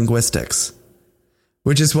computational linguistics,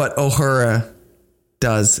 which is what Uhura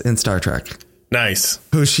does in Star Trek. Nice.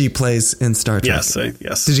 Who she plays in Star Trek.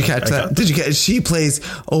 Yes. Did you catch that? She plays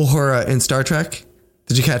Uhura in Star Trek.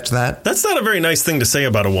 Did you catch that? That's not a very nice thing to say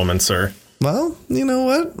about a woman, sir. Well, you know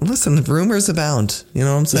what? Listen, rumors abound. You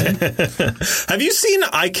know what I'm saying? Have you seen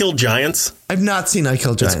I Kill Giants? I've not seen I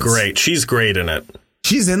Kill Giants. It's great. She's great in it.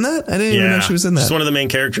 She's in that? I didn't even know she was in that. She's one of the main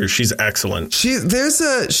characters. She's excellent. She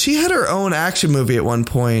had her own action movie at one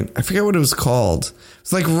point. I forget what it was called.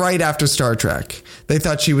 It's like right after Star Trek. They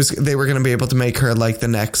thought they were going to be able to make her like the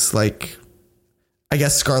next, like, I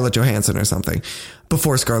guess Scarlett Johansson or something.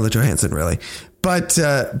 Before Scarlett Johansson, really. But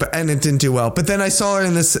and it didn't do well. But then I saw her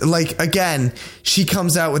in this, like, again, she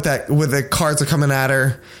comes out with the cards are coming at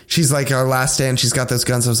her. She's like our last stand. She's got those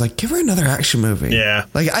guns. I was like, give her another action movie. Yeah.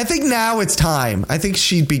 Like, I think now it's time. I think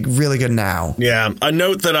she'd be really good now. Yeah. A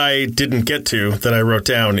note that I didn't get to that I wrote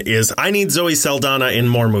down is I need Zoe Saldana in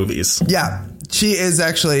more movies. Yeah. She is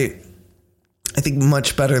actually, I think,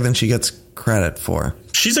 much better than she gets credit for.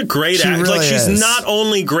 She's a great actor. Really she's not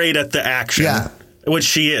only great at the action. Yeah. Which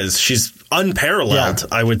she is. She's unparalleled,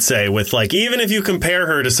 I would say, with like, even if you compare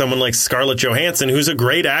her to someone like Scarlett Johansson, who's a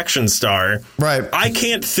great action star. Right. I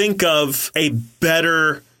can't think of a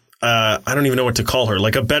better, I don't even know what to call her,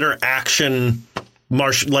 like a better action,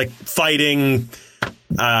 fighting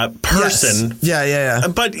person. Yes. Yeah.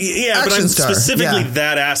 But action I'm star. specifically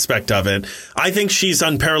that aspect of it. I think she's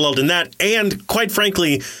unparalleled in that. And quite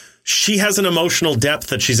frankly, she has an emotional depth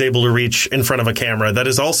that she's able to reach in front of a camera that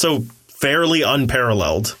is also fairly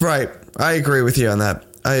unparalleled. Right. I agree with you on that.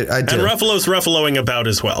 I do. And Ruffalo's Ruffaloing about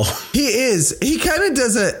as well. He is. He kind of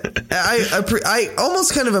does it. I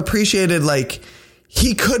almost kind of appreciated, like,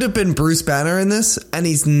 he could have been Bruce Banner in this, and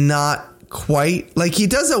he's not quite. Like, he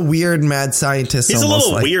does a weird mad scientist. He's almost a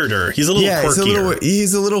little weirder. He's a little quirkier.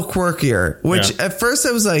 He's a little quirkier, which at first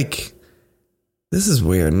I was like, this is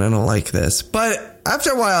weird, and I don't like this. But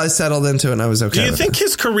after a while, I settled into it, and I was okay. Do you think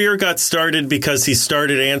his career got started because he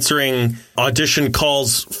started answering audition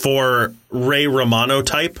calls for Ray Romano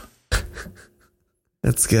type?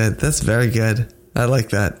 That's good. That's very good. I like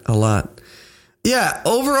that a lot. Yeah,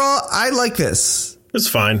 overall, I like this. It's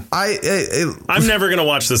fine. I'm never going to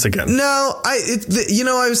watch this again. No,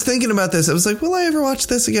 I was thinking about this. I was like, will I ever watch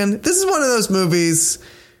this again? This is one of those movies.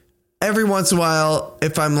 Every once in a while,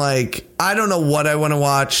 if I'm like, I don't know what I want to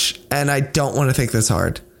watch and I don't want to think this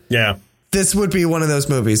hard. Yeah. This would be one of those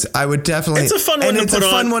movies. I would definitely. It's a fun one to put on. It's a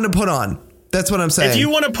fun one to put on. That's what I'm saying. If you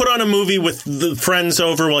want to put on a movie with the friends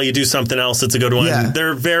over while you do something else, it's a good one. Yeah. There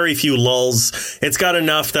are very few lulls. It's got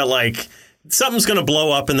enough that, like, something's going to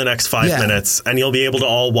blow up in the next 5 minutes and you'll be able to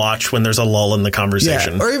all watch when there's a lull in the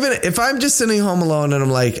conversation. Yeah. Or even if I'm just sitting home alone and I'm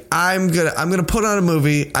like, I'm going to put on a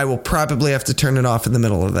movie. I will probably have to turn it off in the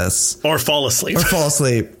middle of this. Or fall asleep.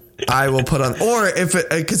 I will put on, or if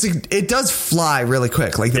because it does fly really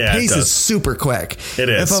quick. Like the pace is super quick. It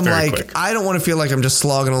is. If I'm like, quick. I don't want to feel like I'm just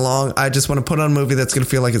slogging along. I just want to put on a movie that's going to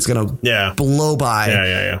feel like it's going to blow by.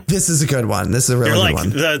 Yeah. This is a good one. This is a really good one.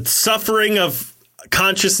 The suffering of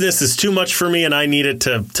consciousness is too much for me and I need it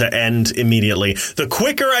to end immediately. The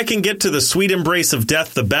quicker I can get to the sweet embrace of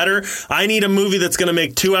death, the better. I need a movie that's going to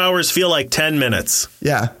make 2 hours feel like 10 minutes.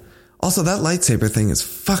 Yeah. Also, that lightsaber thing is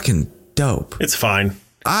fucking dope. It's fine.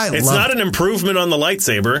 It's not an improvement on the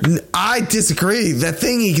lightsaber. I disagree. That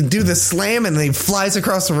thing, he can do the slam and he flies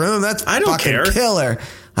across the room. That's fucking killer.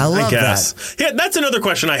 I love that. Yeah, that's another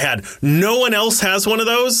question I had. No one else has one of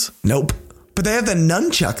those? Nope. But they have the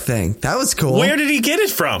nunchuck thing. That was cool. Where did he get it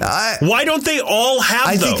from? Why don't they all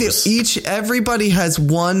have those? I think everybody has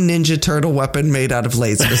one Ninja Turtle weapon made out of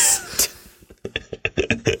lasers.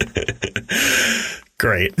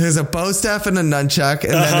 Great. There's a bow staff and a nunchuck,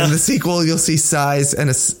 and then in the sequel you'll see sais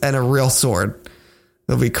and a real sword.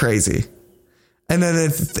 It'll be crazy. And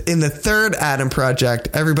then in the third Adam Project,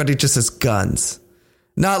 everybody just has guns.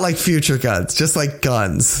 Not like future guns, just like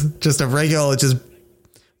guns. Just a regular, just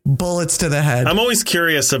bullets to the head. I'm always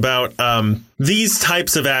curious about these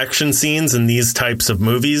types of action scenes and these types of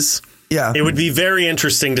movies. Yeah. It would be very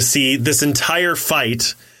interesting to see this entire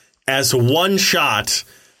fight as one shot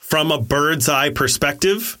from a bird's eye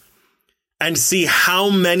perspective and see how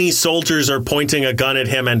many soldiers are pointing a gun at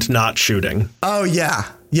him and not shooting. Oh,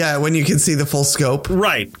 yeah. Yeah, when you can see the full scope.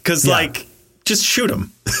 Right. Because, just shoot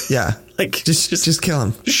him. Yeah. Just kill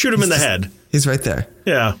him. Just shoot him in the head. He's right there.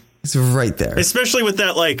 Yeah. He's right there. Especially with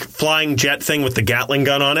that, flying jet thing with the Gatling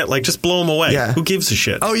gun on it. Just blow him away. Yeah. Who gives a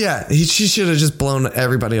shit? Oh, yeah. She should have just blown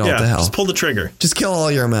everybody all to hell. Just pull the trigger. Just kill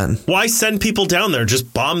all your men. Why send people down there?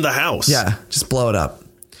 Just bomb the house. Yeah. Just blow it up.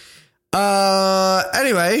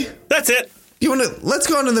 Anyway. That's it. Let's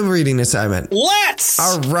go on to the reading assignment. Let's!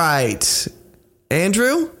 All right.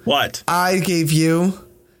 Andrew? What? I gave you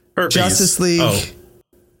Herpes. Justice League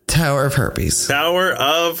Tower of Herpes. Tower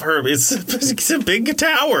of Herpes. It's a big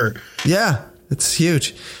tower. Yeah, it's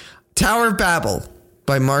huge. Tower of Babel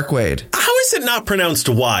by Mark Waid. How is it not pronounced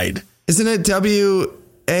wide? Isn't it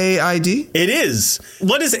W-A-I-D? It is.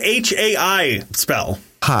 What does H-A-I spell?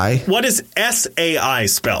 Hi. What does S-A-I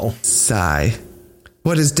spell? Sigh.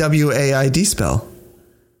 What does W-A-I-D spell?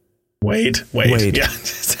 Wade. Wade. Yeah.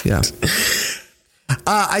 Yeah.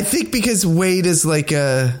 I think because Wade is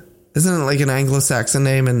isn't it like an Anglo-Saxon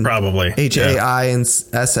name? And probably. H-A-I and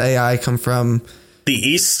S-A-I come from the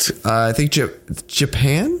East. I think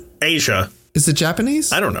Japan? Asia. Is it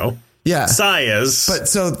Japanese? I don't know. Yeah. Sai is. But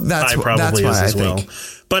so that's why I think.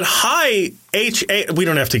 But Hi, H-A, we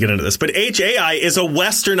don't have to get into this, but H-A-I is a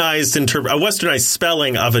westernized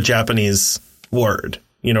spelling of a Japanese word.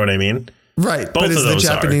 You know what I mean? Right. Both but of is the those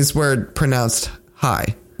Japanese word pronounced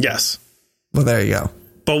hi? Yes. Well, there you go.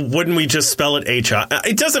 But wouldn't we just spell it H-I?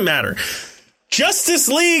 It doesn't matter. Justice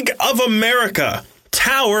League of America,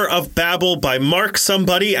 Tower of Babel by Mark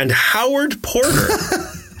Somebody and Howard Porter.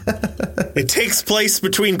 It takes place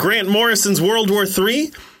between Grant Morrison's World War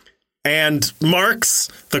III and Mark's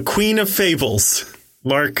The Queen of Fables.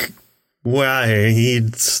 Mark,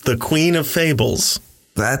 it's The Queen of Fables.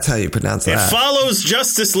 That's how you pronounce that. It follows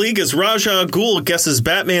Justice League as Raja al Ghul guesses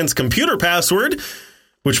Batman's computer password,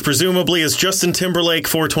 which presumably is Justin Timberlake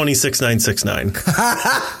 426969.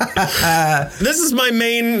 This is my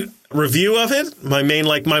main review of it.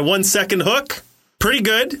 My 1 second hook. Pretty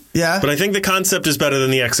good. Yeah. But I think the concept is better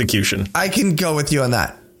than the execution. I can go with you on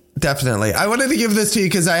that. Definitely. I wanted to give this to you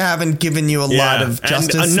because I haven't given you a lot of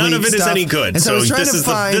Justice League none of it stuff. is any good. And so this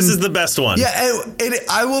is the best one. Yeah.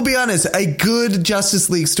 I will be honest. A good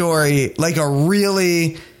Justice League story, like a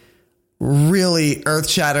really, really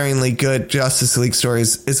earth-shatteringly good Justice League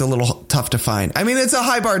stories, is a little tough to find. I mean, it's a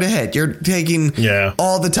high bar to hit. You're taking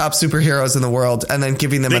all the top superheroes in the world and then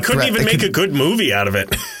giving them a threat. They couldn't even make a good movie out of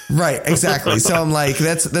it. Right, exactly. So I'm like,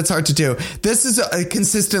 that's hard to do. This is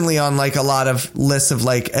consistently on a lot of lists of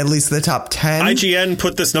at least the top 10. IGN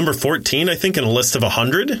put this number 14, I think, in a list of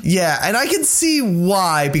 100. Yeah, and I can see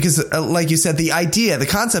why, because like you said, the idea, the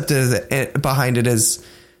concept behind it is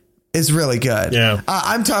really good. Yeah.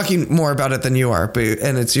 I'm talking more about it than you are,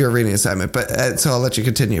 and it's your reading assignment, but so I'll let you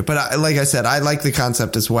continue. But like I said, I like the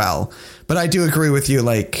concept as well. But I do agree with you,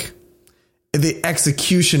 the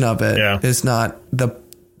execution of it is not the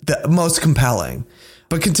most compelling.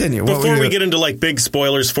 But continue. Before we get into big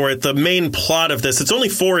spoilers for it, the main plot of this, it's only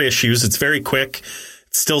 4 issues. It's very quick.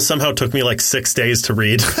 It still somehow took me 6 days to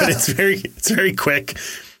read, but it's very quick.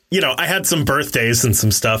 I had some birthdays and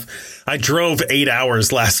some stuff. I drove 8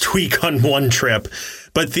 hours last week on one trip,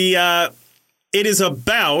 but it is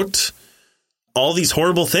about all these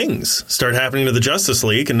horrible things start happening to the Justice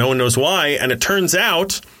League and no one knows why. And it turns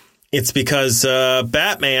out it's because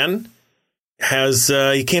Batman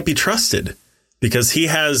he can't be trusted because he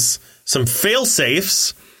has some fail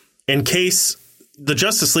safes in case the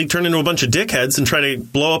Justice League turn into a bunch of dickheads and try to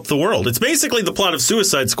blow up the world. It's basically the plot of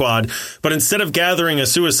Suicide Squad, but instead of gathering a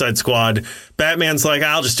Suicide Squad, Batman's like,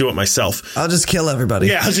 I'll just do it myself. I'll just kill everybody.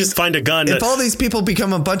 Yeah, I'll just find a gun. If all these people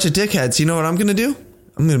become a bunch of dickheads, you know what I'm going to do?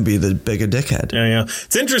 I'm going to be the bigger dickhead. Yeah.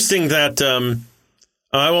 It's interesting that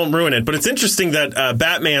I won't ruin it, but it's interesting that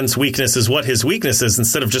Batman's weakness is what his weakness is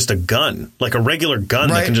instead of just a gun, like a regular gun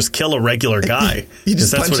that can just kill a regular guy. You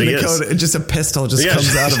just punch in a code and just a pistol just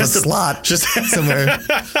comes out of a slot somewhere.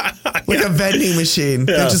 Like a vending machine.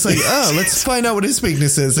 They're just like, oh, let's find out what his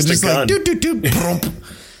weakness is. And just like,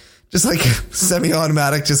 just like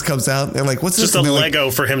semi-automatic just comes out. And they're like, what's this? Just a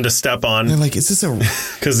Lego for him to step on. They're like, is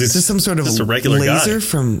this some sort of a regular laser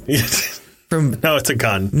guy. No, it's a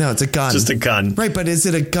gun. No, it's a gun. Just a gun. Right, but is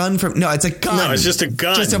it a gun from... No, it's a gun. No, it's just a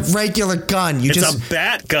gun. Just a regular gun. It's a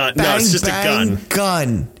bat gun. No, it's just a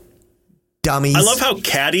gun. Dummies. I love how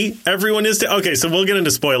catty everyone is to... Okay, so we'll get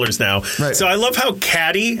into spoilers now. Right. So I love how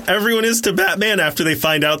catty everyone is to Batman after they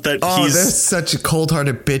find out that he's... they're such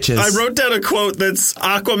cold-hearted bitches. I wrote down a quote that's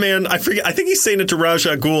Aquaman... I think he's saying it to Ra's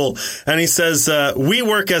al Ghul, and he says, we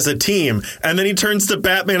work as a team. And then he turns to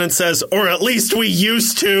Batman and says, or at least we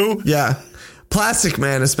used to. Yeah. Plastic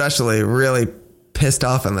Man especially really pissed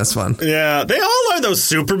off in this one. Yeah, they all are. Those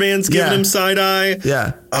Supermans giving him side eye.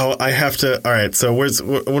 Yeah. Oh, I have to. All right. So what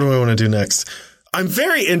do I want to do next? I'm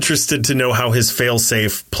very interested to know how his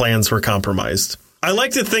fail-safe plans were compromised. I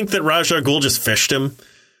like to think that Ra's al Ghul just fished him.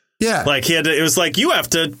 Yeah. Like it was like, you have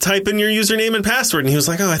to type in your username and password. And he was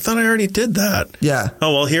like, oh, I thought I already did that. Yeah.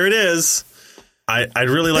 Oh, well, here it is. I'd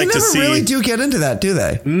really like to see. They never really do get into that, do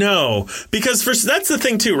they? No, because that's the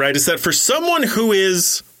thing, too, right? Is that for someone who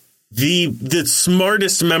is the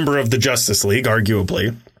smartest member of the Justice League,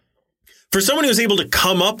 arguably, for someone who's able to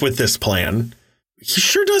come up with this plan, he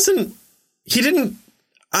sure doesn't. He didn't.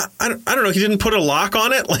 I don't know. He didn't put a lock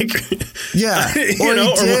on it. Like, yeah,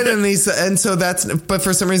 but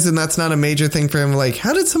for some reason, that's not a major thing for him. Like,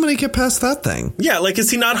 how did somebody get past that thing? Yeah. Like, is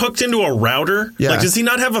he not hooked into a router? Yeah. Like, does he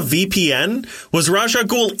not have a VPN? Was Ra's al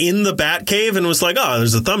Ghul in the Batcave and was like, oh,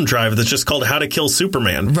 there's a thumb drive that's just called How to Kill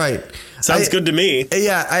Superman. Right. Sounds good to me.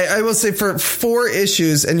 Yeah. I will say for 4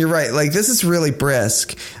 issues, and you're right, like, this is really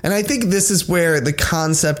brisk. And I think this is where the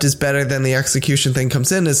concept is better than the execution thing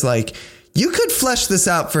comes in, is like, you could flesh this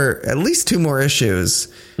out for at least 2 more issues,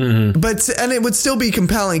 and it would still be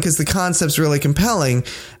compelling because the concept's really compelling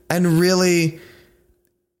and really,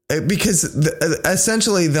 because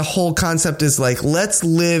essentially the whole concept is like, let's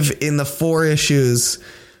live in the 4 issues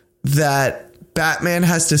that Batman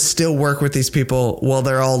has to still work with these people while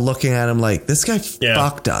they're all looking at him like, this guy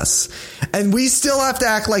fucked us. And we still have to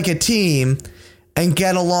act like a team and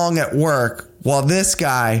get along at work while this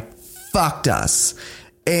guy fucked us.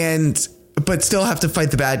 But still have to fight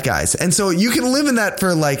the bad guys. And so you can live in that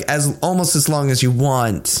for like almost as long as you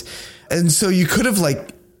want. And so you could have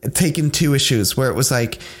like taken 2 issues where it was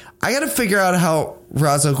like, I got to figure out how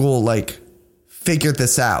Ra's al Ghul like figured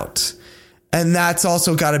this out. And that's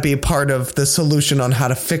also got to be a part of the solution on how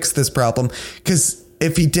to fix this problem. Because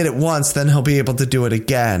if he did it once, then he'll be able to do it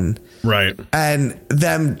again. Right. And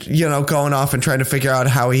them, going off and trying to figure out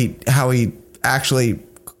how he actually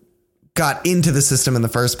got into the system in the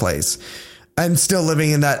first place. I'm still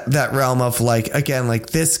living in that realm of like, again, like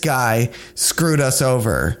this guy screwed us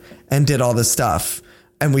over and did all this stuff.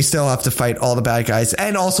 And we still have to fight all the bad guys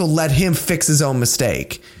and also let him fix his own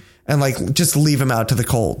mistake and like just leave him out to the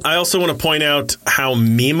cold. I also want to point out how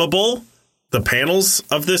memeable the panels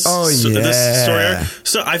of this, this story are.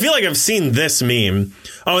 So I feel like I've seen this meme.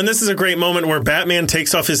 Oh, and this is a great moment where Batman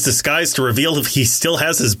takes off his disguise to reveal if he still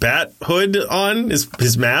has his bat hood on,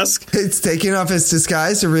 his mask. It's taking off his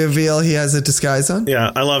disguise to reveal he has a disguise on.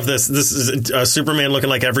 Yeah, I love this. This is Superman looking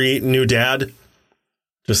like every new dad.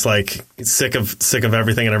 Just like sick of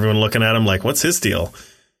everything and everyone looking at him like, what's his deal?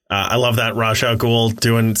 I love that Ra's al Ghul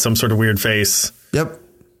doing some sort of weird face. Yep.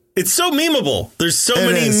 It's so memeable. There's so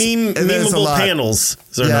many memeable panels.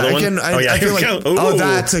 Is there another one? I feel like,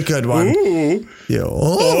 that's a good one. Ooh. Yeah.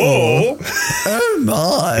 Oh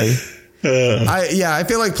my. I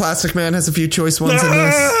feel like Plastic Man has a few choice ones in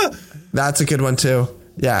this. That's a good one too.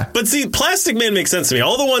 Yeah. But see, Plastic Man makes sense to me.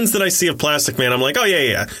 All the ones that I see of Plastic Man, I'm like, oh,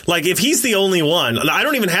 yeah. Like, if he's the only one, I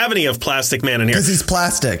don't even have any of Plastic Man in here. Because he's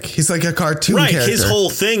plastic. He's like a cartoon character. Right. His whole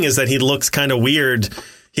thing is that he looks kind of weird.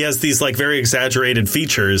 He has these, like, very exaggerated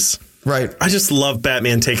features. Right. I just love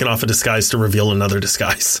Batman taking off a disguise to reveal another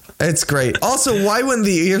disguise. It's great. Also, why wouldn't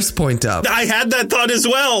the ears point up? I had that thought as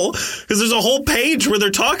well, because there's a whole page where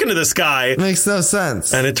they're talking to this guy. It makes no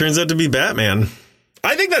sense. And it turns out to be Batman.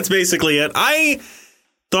 I think that's basically it. I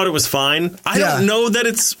thought it was fine. I don't know that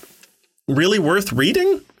it's really worth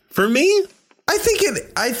reading for me. I think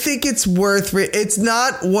it's worth it's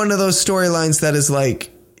not one of those storylines that is like,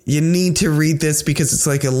 you need to read this because it's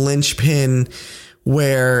like a linchpin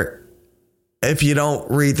where if you don't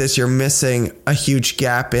read this, you're missing a huge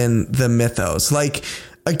gap in the mythos. Like,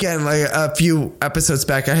 again, like a few episodes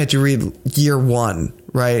back, I had you read Year One,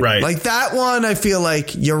 right? Right. Like that one, I feel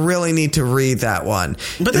like you really need to read that one.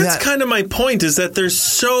 But that's kind of my point, is that there's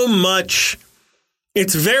so much.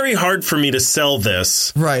 It's very hard for me to sell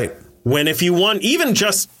this. Right. When if you want, even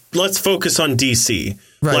just let's focus on DC.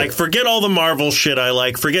 Right. Like, forget all the Marvel shit I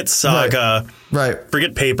like. Forget Saga. Right.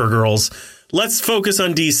 Forget Paper Girls. Let's focus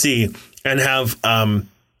on DC and have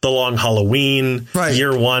The Long Halloween, right.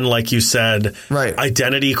 Year One, like you said, right.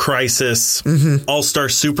 Identity Crisis, All-Star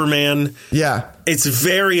Superman. Yeah. It's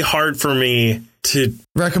very hard for me to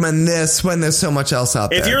recommend this when there's so much else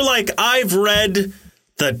out there. If you're like, I've read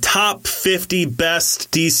the top 50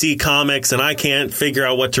 best DC comics and I can't figure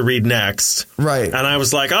out what to read next. Right. And I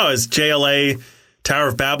was like, oh, is JLA Tower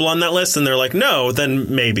of Babel on that list? And they're like, no,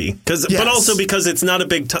 then maybe. But also because it's not a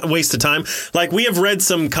big waste of time. Like, we have read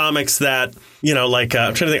some comics that, you know, like,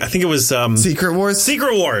 I'm trying to think, I think it was Secret Wars.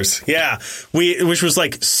 Secret Wars. Yeah. Which was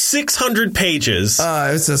like 600 pages.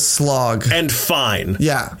 It's a slog. And fine.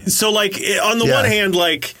 Yeah. So, like, on the one hand,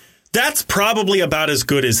 like, that's probably about as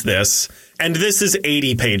good as this. And this is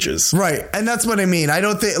 80 pages. Right. And that's what I mean. I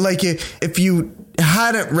don't think, like, if you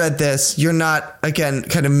hadn't read this, you're not, again,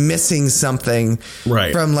 kind of missing something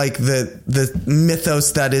from, like, the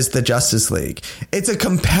mythos that is the Justice League. It's a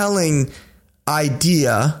compelling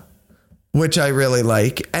idea, which I really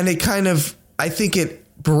like. And it kind of, I think it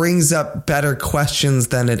brings up better questions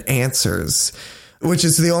than it answers, which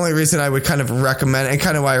is the only reason I would kind of recommend, and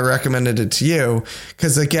kind of why I recommended it to you.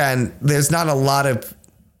 Because, again, there's not a lot of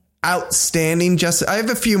outstanding Justice. I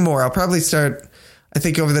have a few more. I'll probably start, I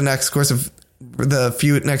think, over the next course of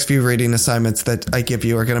the next few reading assignments that I give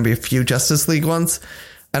you are going to be a few Justice League ones.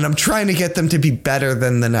 And I'm trying to get them to be better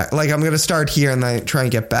than the next. Like, I'm going to start here and then try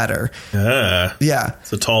and get better. Yeah.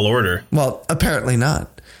 It's a tall order. Well, apparently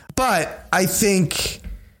not. But I think,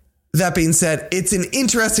 that being said, it's an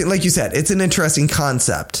interesting, like you said, it's an interesting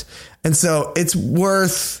concept. And so it's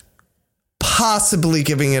worth possibly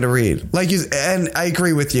giving it a read. And I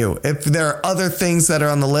agree with you. If there are other things that are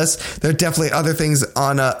on the list, there are definitely other things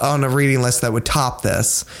on a reading list that would top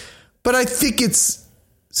this. But I think it's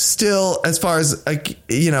still, as far as, like,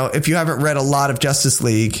 you know, if you haven't read a lot of Justice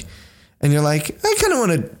League and you're like, I kind of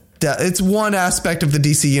want to, it's one aspect of the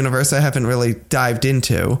DC universe I haven't really dived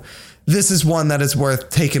into. This is one that is worth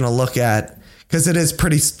taking a look at because it is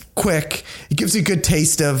pretty quick. It gives you a good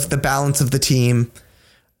taste of the balance of the team,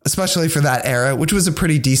 especially for that era, which was a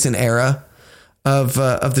pretty decent era of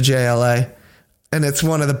the JLA. And it's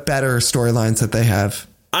one of the better storylines that they have.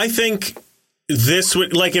 I think this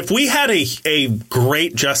would, like, if we had a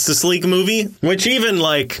great Justice League movie, which even,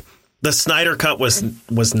 like, the Snyder Cut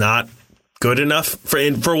was not good enough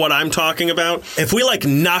for what I'm talking about. If we, like,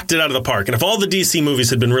 knocked it out of the park, and if all the DC movies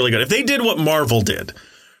had been really good, if they did what Marvel did,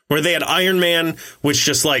 where they had Iron Man, which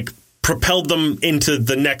just, like, propelled them into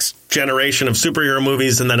the next generation of superhero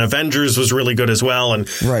movies, and then Avengers was really good as well, and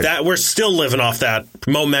that we're still living off that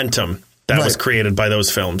momentum that was created by those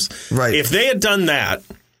films. Right. If they had done that,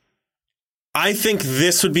 I think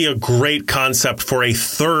this would be a great concept for a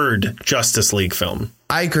third Justice League film.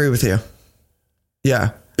 I agree with you.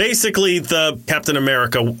 Yeah. Basically, the Captain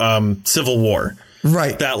America Civil War.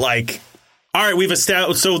 Right. That, like, all right, we've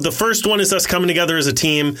established. So the first one is us coming together as a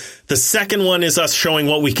team. The second one is us showing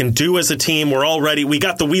what we can do as a team. We're all ready. We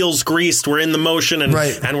got the wheels greased. We're in the motion and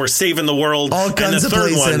we're saving the world. All guns and the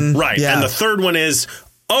third blazing. One, Yeah. And the third one is,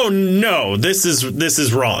 oh no, this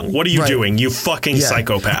is wrong. What are you doing? You fucking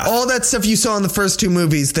psychopath. All that stuff you saw in the first two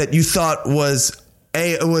movies that you thought was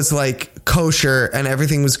it was like kosher and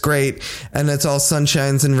everything was great and it's all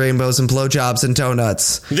sunshines and rainbows and blowjobs and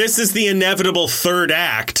donuts. This is the inevitable third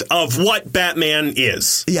act of what Batman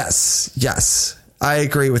is. Yes. I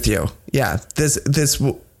agree with you. Yeah.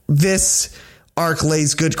 This arc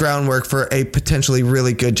lays good groundwork for a potentially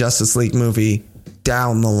really good Justice League movie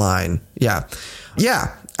down the line. Yeah.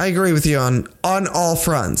 I agree with you on all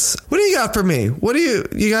fronts. What do you got for me?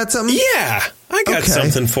 You got something? Yeah, I got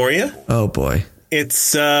something for you. Oh boy.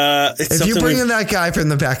 It's if you bring in that guy from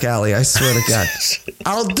the back alley, I swear to God,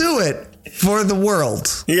 I'll do it for the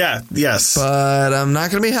world. Yeah, yes. But I'm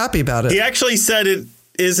not going to be happy about it. He actually said it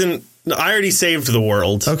isn't. I already saved the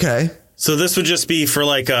world. Okay. So this would just be for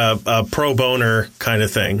like a pro boner kind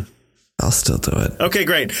of thing. I'll still do it. Okay,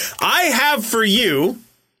 great. I have for you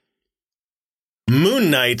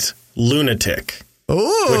Moon Knight Lunatic.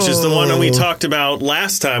 Ooh. Which is the one that we talked about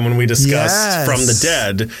last time when we discussed From the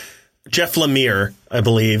Dead. Jeff Lemire, I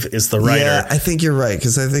believe, is the writer. Yeah, I think you're right,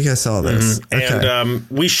 because I think I saw this. Mm-hmm. Okay. And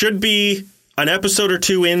we should be an episode or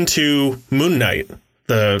two into Moon Knight,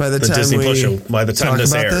 the Disney Plus show by the time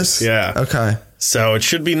this airs. This? Yeah. Okay. So it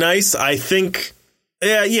should be nice. I think.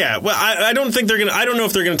 Yeah. Well, I don't think I don't know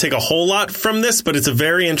if they're going to take a whole lot from this, but it's a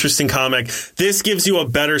very interesting comic. This gives you a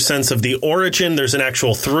better sense of the origin. There's an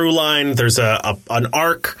actual through line. There's an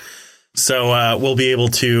arc. So we'll be able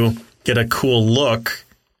to get a cool look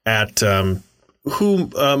at who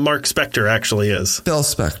Mark Spector actually is. Phil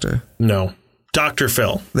Spector. No. Dr.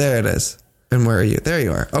 Phil. There it is. And where are you? There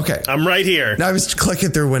you are. Okay. I'm right here. Now I was clicking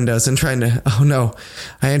through windows and trying to... Oh, no.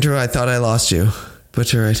 Andrew, I thought I lost you.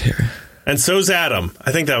 But you're right here. And so's Adam.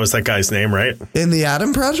 I think that was that guy's name, right? In the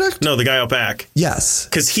Adam Project? No, the guy out back. Yes.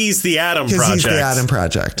 Because he's the Adam Project. Because he's the Adam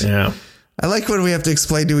Project. Yeah. I like when we have to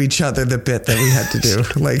explain to each other the bit that we had to do.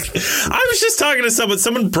 Like, I was just talking to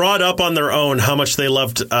someone brought up on their own how much they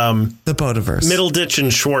loved the Bodaverse. Middleditch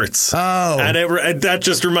and Schwartz. Oh. And that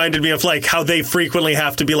just reminded me of like how they frequently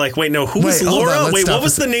have to be like, wait, no, who was Laura? Wait, what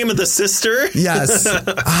was the name of the sister? Yes.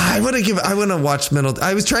 I want to watch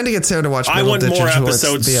I was trying to get Sarah to watch Middleditch. I want more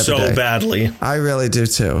episodes so badly. I really do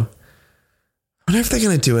too. I wonder if they're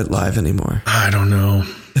going to do it live anymore. I don't know.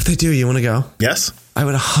 If they do, you want to go? Yes. I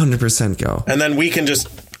would 100% go. And then we can just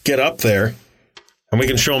get up there and we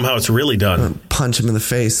can show them how it's really done. Punch him in the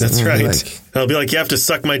face. That's right. I'll be like, you have to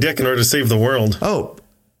suck my dick in order to save the world. Oh,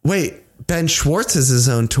 wait. Ben Schwartz has his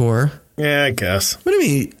own tour. Yeah, I guess. What do you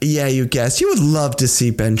mean? Yeah, you guess. You would love to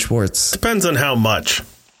see Ben Schwartz. Depends on how much.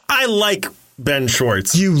 I like Ben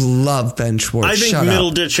Schwartz. You love Ben Schwartz. I think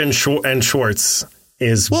Middleditch and Schwartz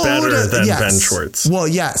is better than Ben Schwartz. Well,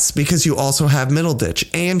 yes, because you also have Middleditch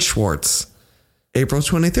and Schwartz. April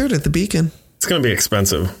 23rd at the Beacon. It's going to be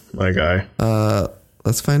expensive, my guy.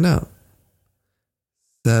 Let's find out.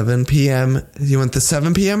 7 p.m. You want the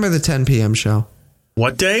 7 p.m. or the 10 p.m. show?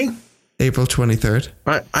 What day? April 23rd.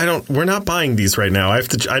 I don't. We're not buying these right now.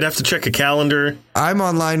 I'd have to check a calendar. I'm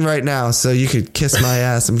online right now, so you could kiss my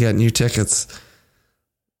ass. I'm getting you tickets.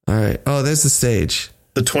 All right. Oh, there's the stage.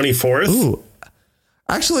 The 24th? Ooh.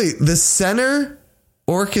 Actually, the center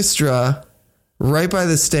orchestra right by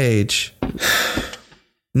the stage,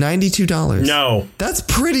 $92. No. That's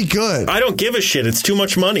pretty good. I don't give a shit. It's too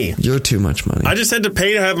much money. You're too much money. I just had to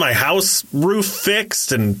pay to have my house roof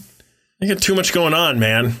fixed, and I got too much going on,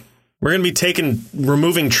 man. We're going to be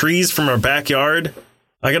removing trees from our backyard.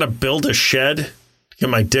 I got to build a shed to get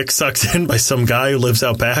my dick sucked in by some guy who lives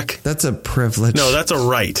out back. That's a privilege. No, that's a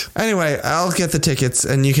right. Anyway, I'll get the tickets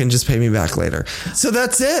and you can just pay me back later. So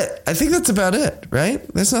that's it. I think that's about it, right?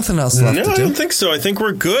 There's nothing else left to do. No, I don't think so. I think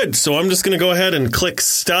we're good. So I'm just going to go ahead and click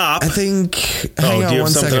stop. I think... Hang on do you have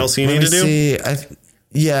something second. Else you need to do?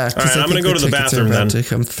 Yeah. All right, I'm going to go to the bathroom then. To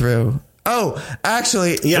come through. Oh,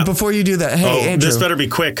 actually, before you do that, hey, Andrew. This better be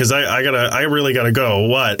quick because I really gotta go.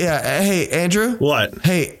 What? Yeah. Hey, Andrew. What?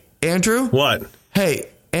 Hey, Andrew. What? Hey,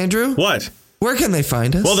 Andrew. What? Where can they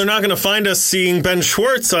find us? Well, they're not going to find us seeing Ben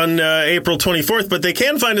Schwartz on April 24th, but they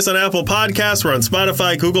can find us on Apple Podcasts. We're on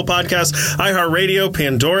Spotify, Google Podcasts, iHeartRadio,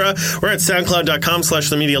 Pandora. We're at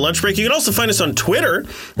SoundCloud.com/The Media Lunch Break. You can also find us on Twitter,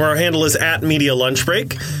 where our handle is @Media Lunch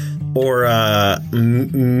Break, or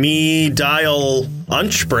Me Dial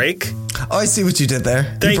Lunch Break. Oh, I see what you did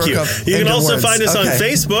there. Thank you. You can also find us on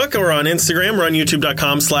Facebook or on Instagram. We're on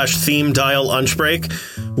YouTube.com/Theme Dial Lunch Break.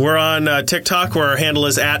 We're on TikTok where our handle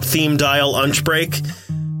is @Theme Dial Lunch Break.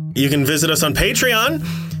 You can visit us on Patreon.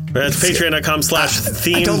 That's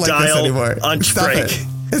patreon.com/Theme Dial Lunch Break.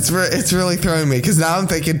 It's really throwing me because now I'm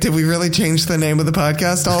thinking, did we really change the name of the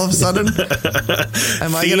podcast all of a sudden?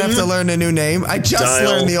 Am I going to have to learn a new name? I just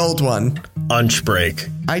learned the old one. Lunch Break.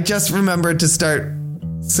 I just remembered to start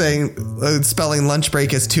spelling lunch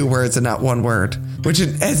break as 2 words and not 1 word, which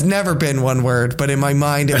it has never been 1 word, but in my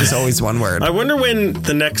mind it was always 1 word. I wonder when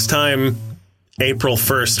the next time April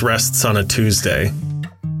 1st rests on a Tuesday,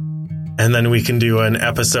 and then we can do an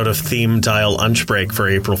episode of Theme Dial Lunch Break for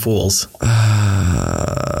April Fools.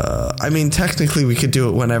 I mean, technically we could do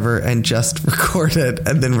it whenever and just record it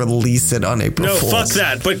and then release it on April Fools. No, fuck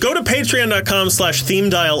that. But go to patreon.com/Theme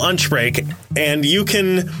Dial Lunch Break and you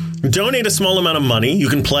can donate a small amount of money. You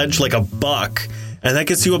can pledge like $1, and that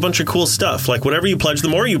gets you a bunch of cool stuff. Like whatever you pledge, the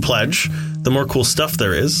more you pledge, the more cool stuff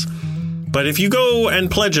there is. But if you go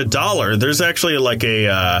and pledge $1, there's actually like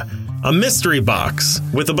a mystery box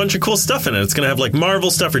with a bunch of cool stuff in it. It's going to have like Marvel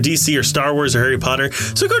stuff or DC or Star Wars or Harry Potter.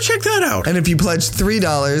 So go check that out. And if you pledge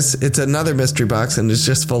 $3, it's another mystery box and it's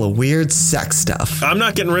just full of weird sex stuff. I'm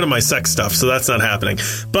not getting rid of my sex stuff, so that's not happening.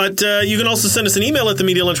 But you can also send us an email at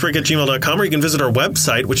themedialunchbreak@gmail.com, or you can visit our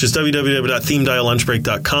website, which is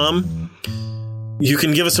www.themedialunchbreak.com. You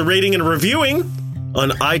can give us a rating and a reviewing on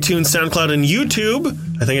iTunes, SoundCloud, and YouTube.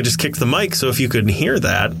 I think I just kicked the mic, so if you couldn't hear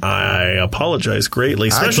that, I apologize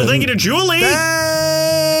greatly. Special thank you to Julie.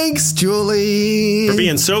 Thanks, Julie. For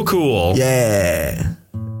being so cool. Yeah.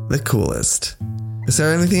 The coolest. Is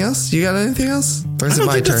there anything else? You got anything else? Or is it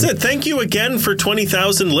my turn? That's it. Thank you again for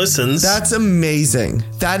 20,000 listens. That's amazing.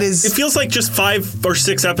 That is... It feels like just 5 or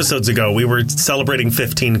 6 episodes ago we were celebrating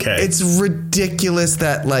 15K. It's ridiculous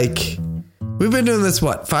that, like... We've been doing this,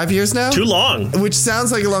 5 years now? Too long. Which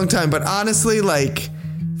sounds like a long time, but honestly, like,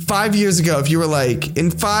 5 years ago, if you were like,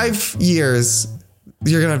 in 5 years...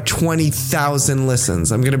 You're going to have 20,000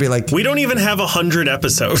 listens. I'm going to be like... We don't even have 100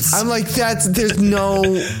 episodes. I'm like, there's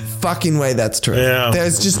no fucking way that's true. Yeah.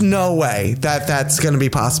 There's just no way that that's going to be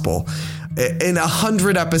possible. In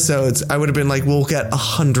 100 episodes, I would have been like, we'll get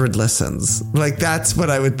 100 listens. Like, that's what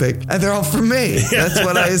I would think. And they're all from me. That's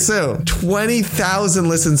what I assume. 20,000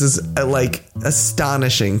 listens is, like,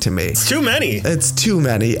 astonishing to me. It's too many. It's too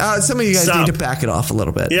many. Some of you guys need to back it off a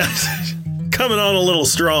little bit. Yeah. Coming on a little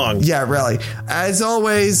strong. Yeah, really. As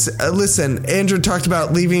always, listen, Andrew talked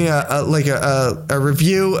about leaving a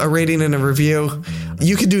review, a rating and a review.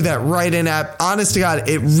 You can do that right in app. Honest to God,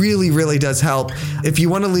 it really, really does help. If you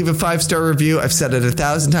want to leave a 5-star review, I've said it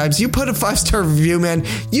 1,000 times. You put a 5-star review, man.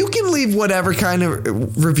 You can leave whatever kind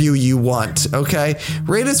of review you want. Okay,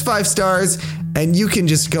 rate us 5 stars, and you can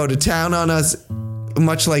just go to town on us,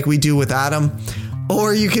 much like we do with Adam.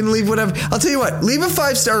 Or you can leave whatever. I'll tell you what, leave a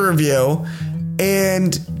 5-star review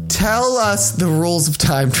and tell us the rules of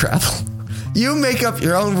time travel. You make up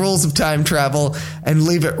your own rules of time travel and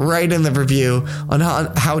leave it right in the review on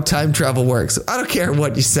how time travel works. I don't care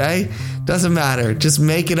what you say. Doesn't matter. Just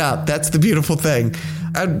make it up. That's the beautiful thing.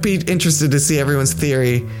 I'd be interested to see everyone's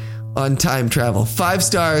theory on time travel. 5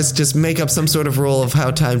 stars, just make up some sort of rule of how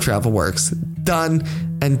time travel works. Done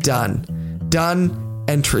and done. Done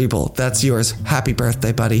and Treble. That's yours. Happy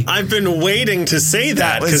birthday, buddy. I've been waiting to say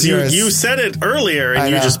that because you said it earlier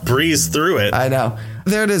and you just breezed through it. I know.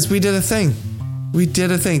 There it is. We did a thing.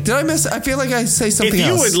 Did I miss? I feel like I say something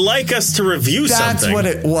else. If you would like us to review something. That's what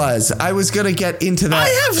it was. I was going to get into that. I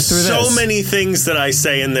have so many things that I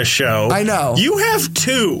say in this show. I know. You have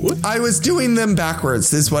 2. I was doing them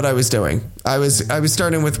backwards. This is what I was doing. I was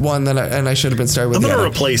starting with one and I should have been starting with the other. I'm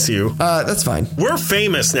going to replace you. That's fine. We're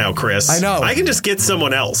famous now, Chris. I know. I can just get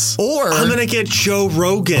someone else. Or I'm going to get Joe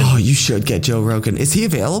Rogan. Oh, you should get Joe Rogan. Is he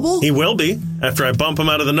available? He will be after I bump him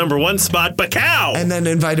out of the number 1 spot. Bacow! And then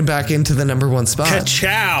invite him back into the number 1 spot.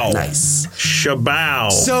 Ka-chow! Nice.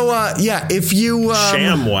 Shabow. So, if you...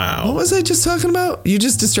 ShamWow. What was I just talking about? You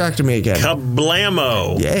just distracted me again.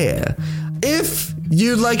 Kablamo. Yeah. If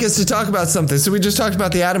you'd like us to talk about something, so we just talked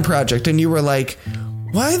about the Adam Project, and you were like,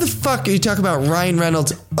 why the fuck are you talking about Ryan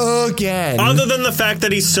Reynolds again? Other than the fact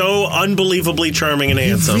that he's so unbelievably charming and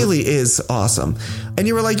handsome. He really is awesome. And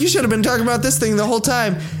you were like, you should have been talking about this thing the whole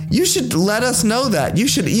time. You should let us know that. You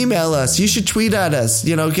should email us. You should tweet at us.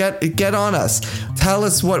 You know, get on us. Tell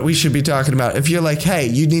us what we should be talking about. If you're like, hey,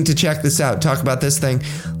 you need to check this out, talk about this thing,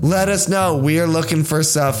 let us know. We are looking for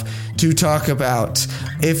stuff to talk about.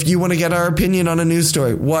 If you want to get our opinion on a news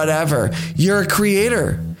story, whatever. You're a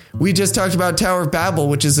creator. We just talked about Tower of Babel,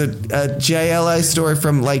 which is a JLA story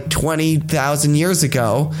from like 20,000 years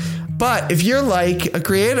ago. But if you're like a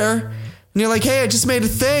creator and you're like, hey, I just made a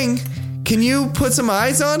thing. Can you put some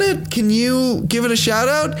eyes on it? Can you give it a shout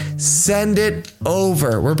out? Send it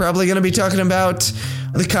over. We're probably going to be talking about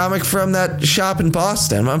the comic from that shop in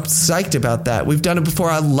Boston. I'm psyched about that. We've done it before.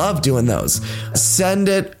 I love doing those. Send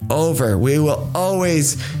it over. We will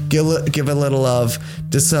always give a little love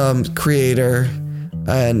to some creator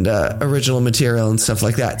and original material and stuff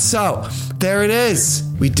like that. So there it is.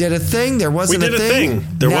 We did a thing. There wasn't a thing.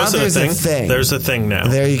 There wasn't a thing. There's a thing now.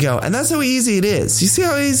 There you go. And that's how easy it is. You see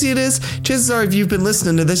how easy it is? Chances are, if you've been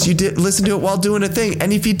listening to this, you did listen to it while doing a thing.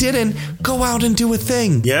 And if you didn't, go out and do a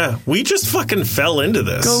thing. Yeah, we just fucking fell into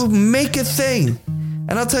this. Go make a thing.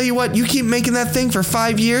 And I'll tell you what, you keep making that thing for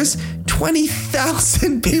 5 years,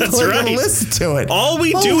 20,000 people are going to listen to it. All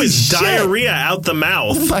we do is diarrhea out the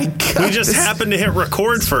mouth. Oh my God. We just happen to hit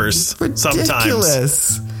record first sometimes.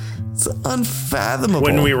 Ridiculous. It's unfathomable.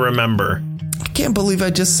 When we remember. I can't believe I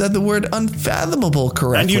just said the word unfathomable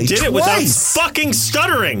correctly. And you did it without fucking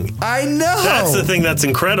stuttering. I know. That's the thing that's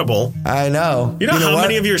incredible. I know. You know how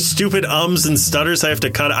many of your stupid ums and stutters I have to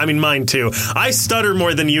cut? I mean, mine too. I stutter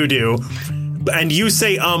more than you do. And you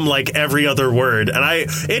say like every other word, and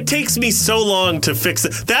it takes me so long to fix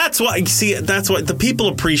it. That's why the people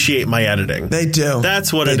appreciate my editing. They do.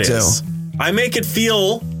 That's what it is. I make it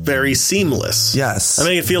feel very seamless. Yes. I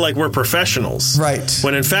make it feel like we're professionals. Right.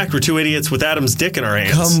 When in fact we're 2 idiots with Adam's dick in our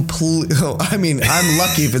hands. I mean, I'm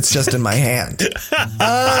lucky if it's just in my hand.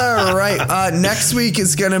 All right. Next week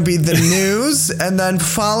is going to be the news, and then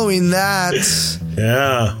following that,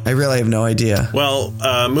 Yeah. I really have no idea. Well,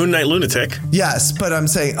 Moon Knight Lunatic. Yes, but I'm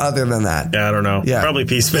saying other than that. Yeah, I don't know. Yeah. Probably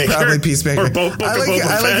Peacemaker. Or Book of Boba Fett.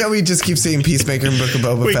 I like how we just keep seeing Peacemaker and Book of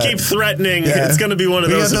Boba Fett. We keep threatening. Yeah. It's going to be one of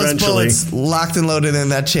those eventually. Bullets locked and loaded in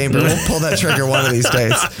that chamber. We'll pull that trigger one of these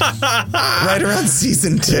days. Right around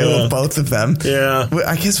season 2 of both of them. Yeah.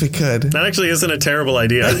 I guess we could. That actually isn't a terrible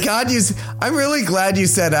idea. Thank God I'm really glad you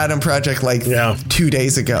said Adam Project 2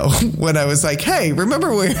 days ago when I was like, hey,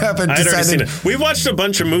 remember we haven't decided. I'd already seen it. We've watched a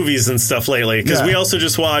bunch of movies and stuff lately because we also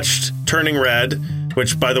just watched Turning Red,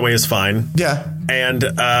 which by the way is fine. Yeah. And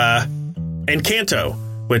Canto,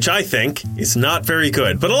 which I think is not very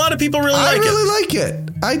good, but a lot of people really like it. I really like it.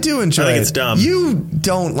 I do enjoy it. I think it's dumb. You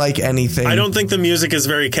don't like anything. I don't think the music is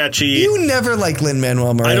very catchy. You never like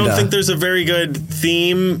Lin-Manuel Miranda. I don't think there's a very good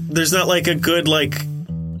theme. There's not like a good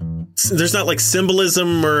there's not like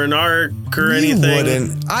symbolism or an arc or anything. You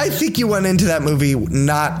wouldn't. I think you went into that movie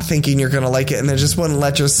not thinking you're going to like it and then just wouldn't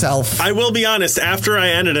let yourself. I will be honest. After I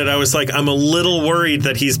ended it, I was like, I'm a little worried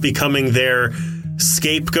that he's becoming their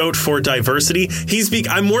scapegoat for diversity.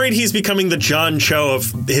 I'm worried he's becoming the John Cho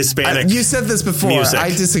of Hispanic. You said this before. Music. I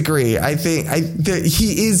disagree. I think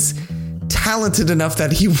he is talented enough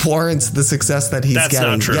that he warrants the success that he's getting.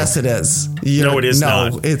 Not true. Yes, it is. No, it is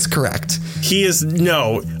not. No, it's correct. He is.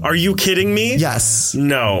 No. Are you kidding me? Yes.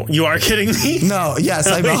 No. You are kidding me? No. Yes.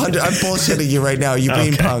 I'm bullshitting you right now. You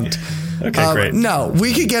being punked. Okay, great. No,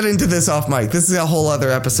 we could get into this off mic. This is a whole other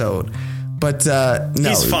episode. But no.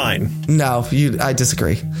 He's fine. No, I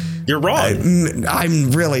disagree. You're wrong.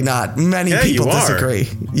 I'm really not. Many people disagree.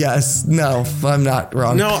 Yes. No, I'm not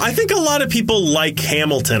wrong. No, I think a lot of people like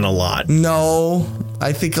Hamilton a lot. No,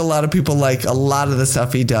 I think a lot of people like a lot of the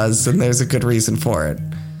stuff he does, and there's a good reason for it.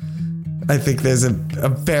 I think there's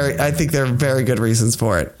I think there are very good reasons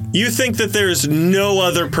for it. You think that there's no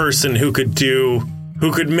other person who could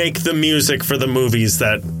make the music for the movies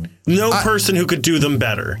that person who could do them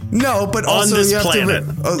better. No, but also on this planet.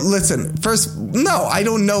 Listen, first, no, I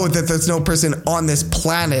don't know that there's no person on this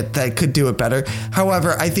planet that could do it better.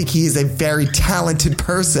 However, I think he is a very talented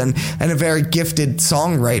person and a very gifted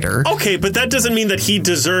songwriter. Okay, but that doesn't mean that he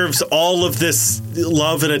deserves all of this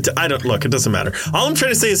love and it doesn't matter. All I'm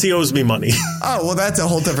trying to say is he owes me money. Oh, well, that's a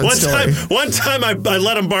whole different story. One time I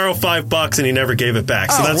let him borrow $5 and he never gave it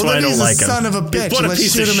back. So that's why I don't like him. Son of a bitch. What a Let's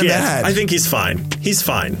piece shoot of him shit. in the head. I think he's fine. He's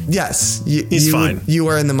fine. Yes. He's fine. You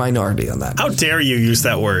are in the minority on that. How dare you use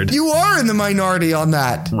that word? You are in the minority on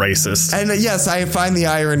that. Racist. And yes, I find the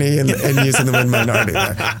irony in using the word minority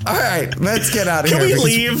there. All right, let's get out of here. Can we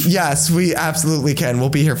leave? Yes, we absolutely can. We'll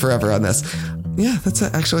be here forever on this. Yeah, that's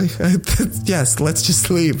it, actually. Yes, let's just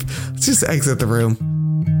leave. Let's just exit the room.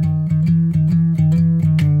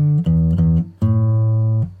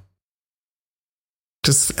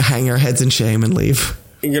 Just hang our heads in shame and leave.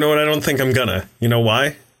 You know what? I don't think I'm gonna. You know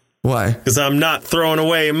why? Why? Because I'm not throwing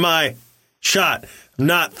away my shot. I'm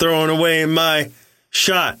not throwing away my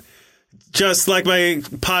shot. Just like my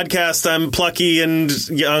podcast, I'm plucky and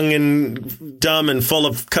young and dumb and full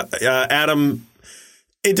of Adam.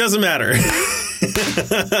 It doesn't matter.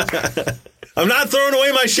 I'm not throwing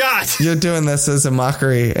away my shot. You're doing this as a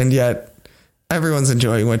mockery, and yet everyone's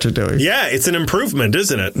enjoying what you're doing. Yeah, it's an improvement,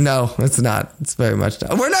 isn't it? No, it's not. It's very much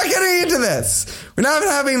not. We're not getting into this. We're not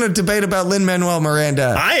having a debate about Lin-Manuel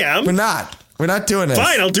Miranda. I am. We're not. We're not doing this.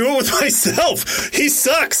 Fine, I'll do it with myself. He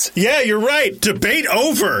sucks. Yeah, you're right. Debate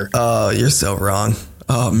over. Oh, you're so wrong.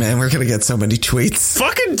 Oh, man, we're going to get so many tweets.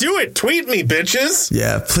 Fucking do it. Tweet me, bitches.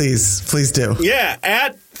 Yeah, please. Please do. Yeah,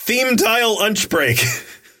 at Theme Tile Lunch Break.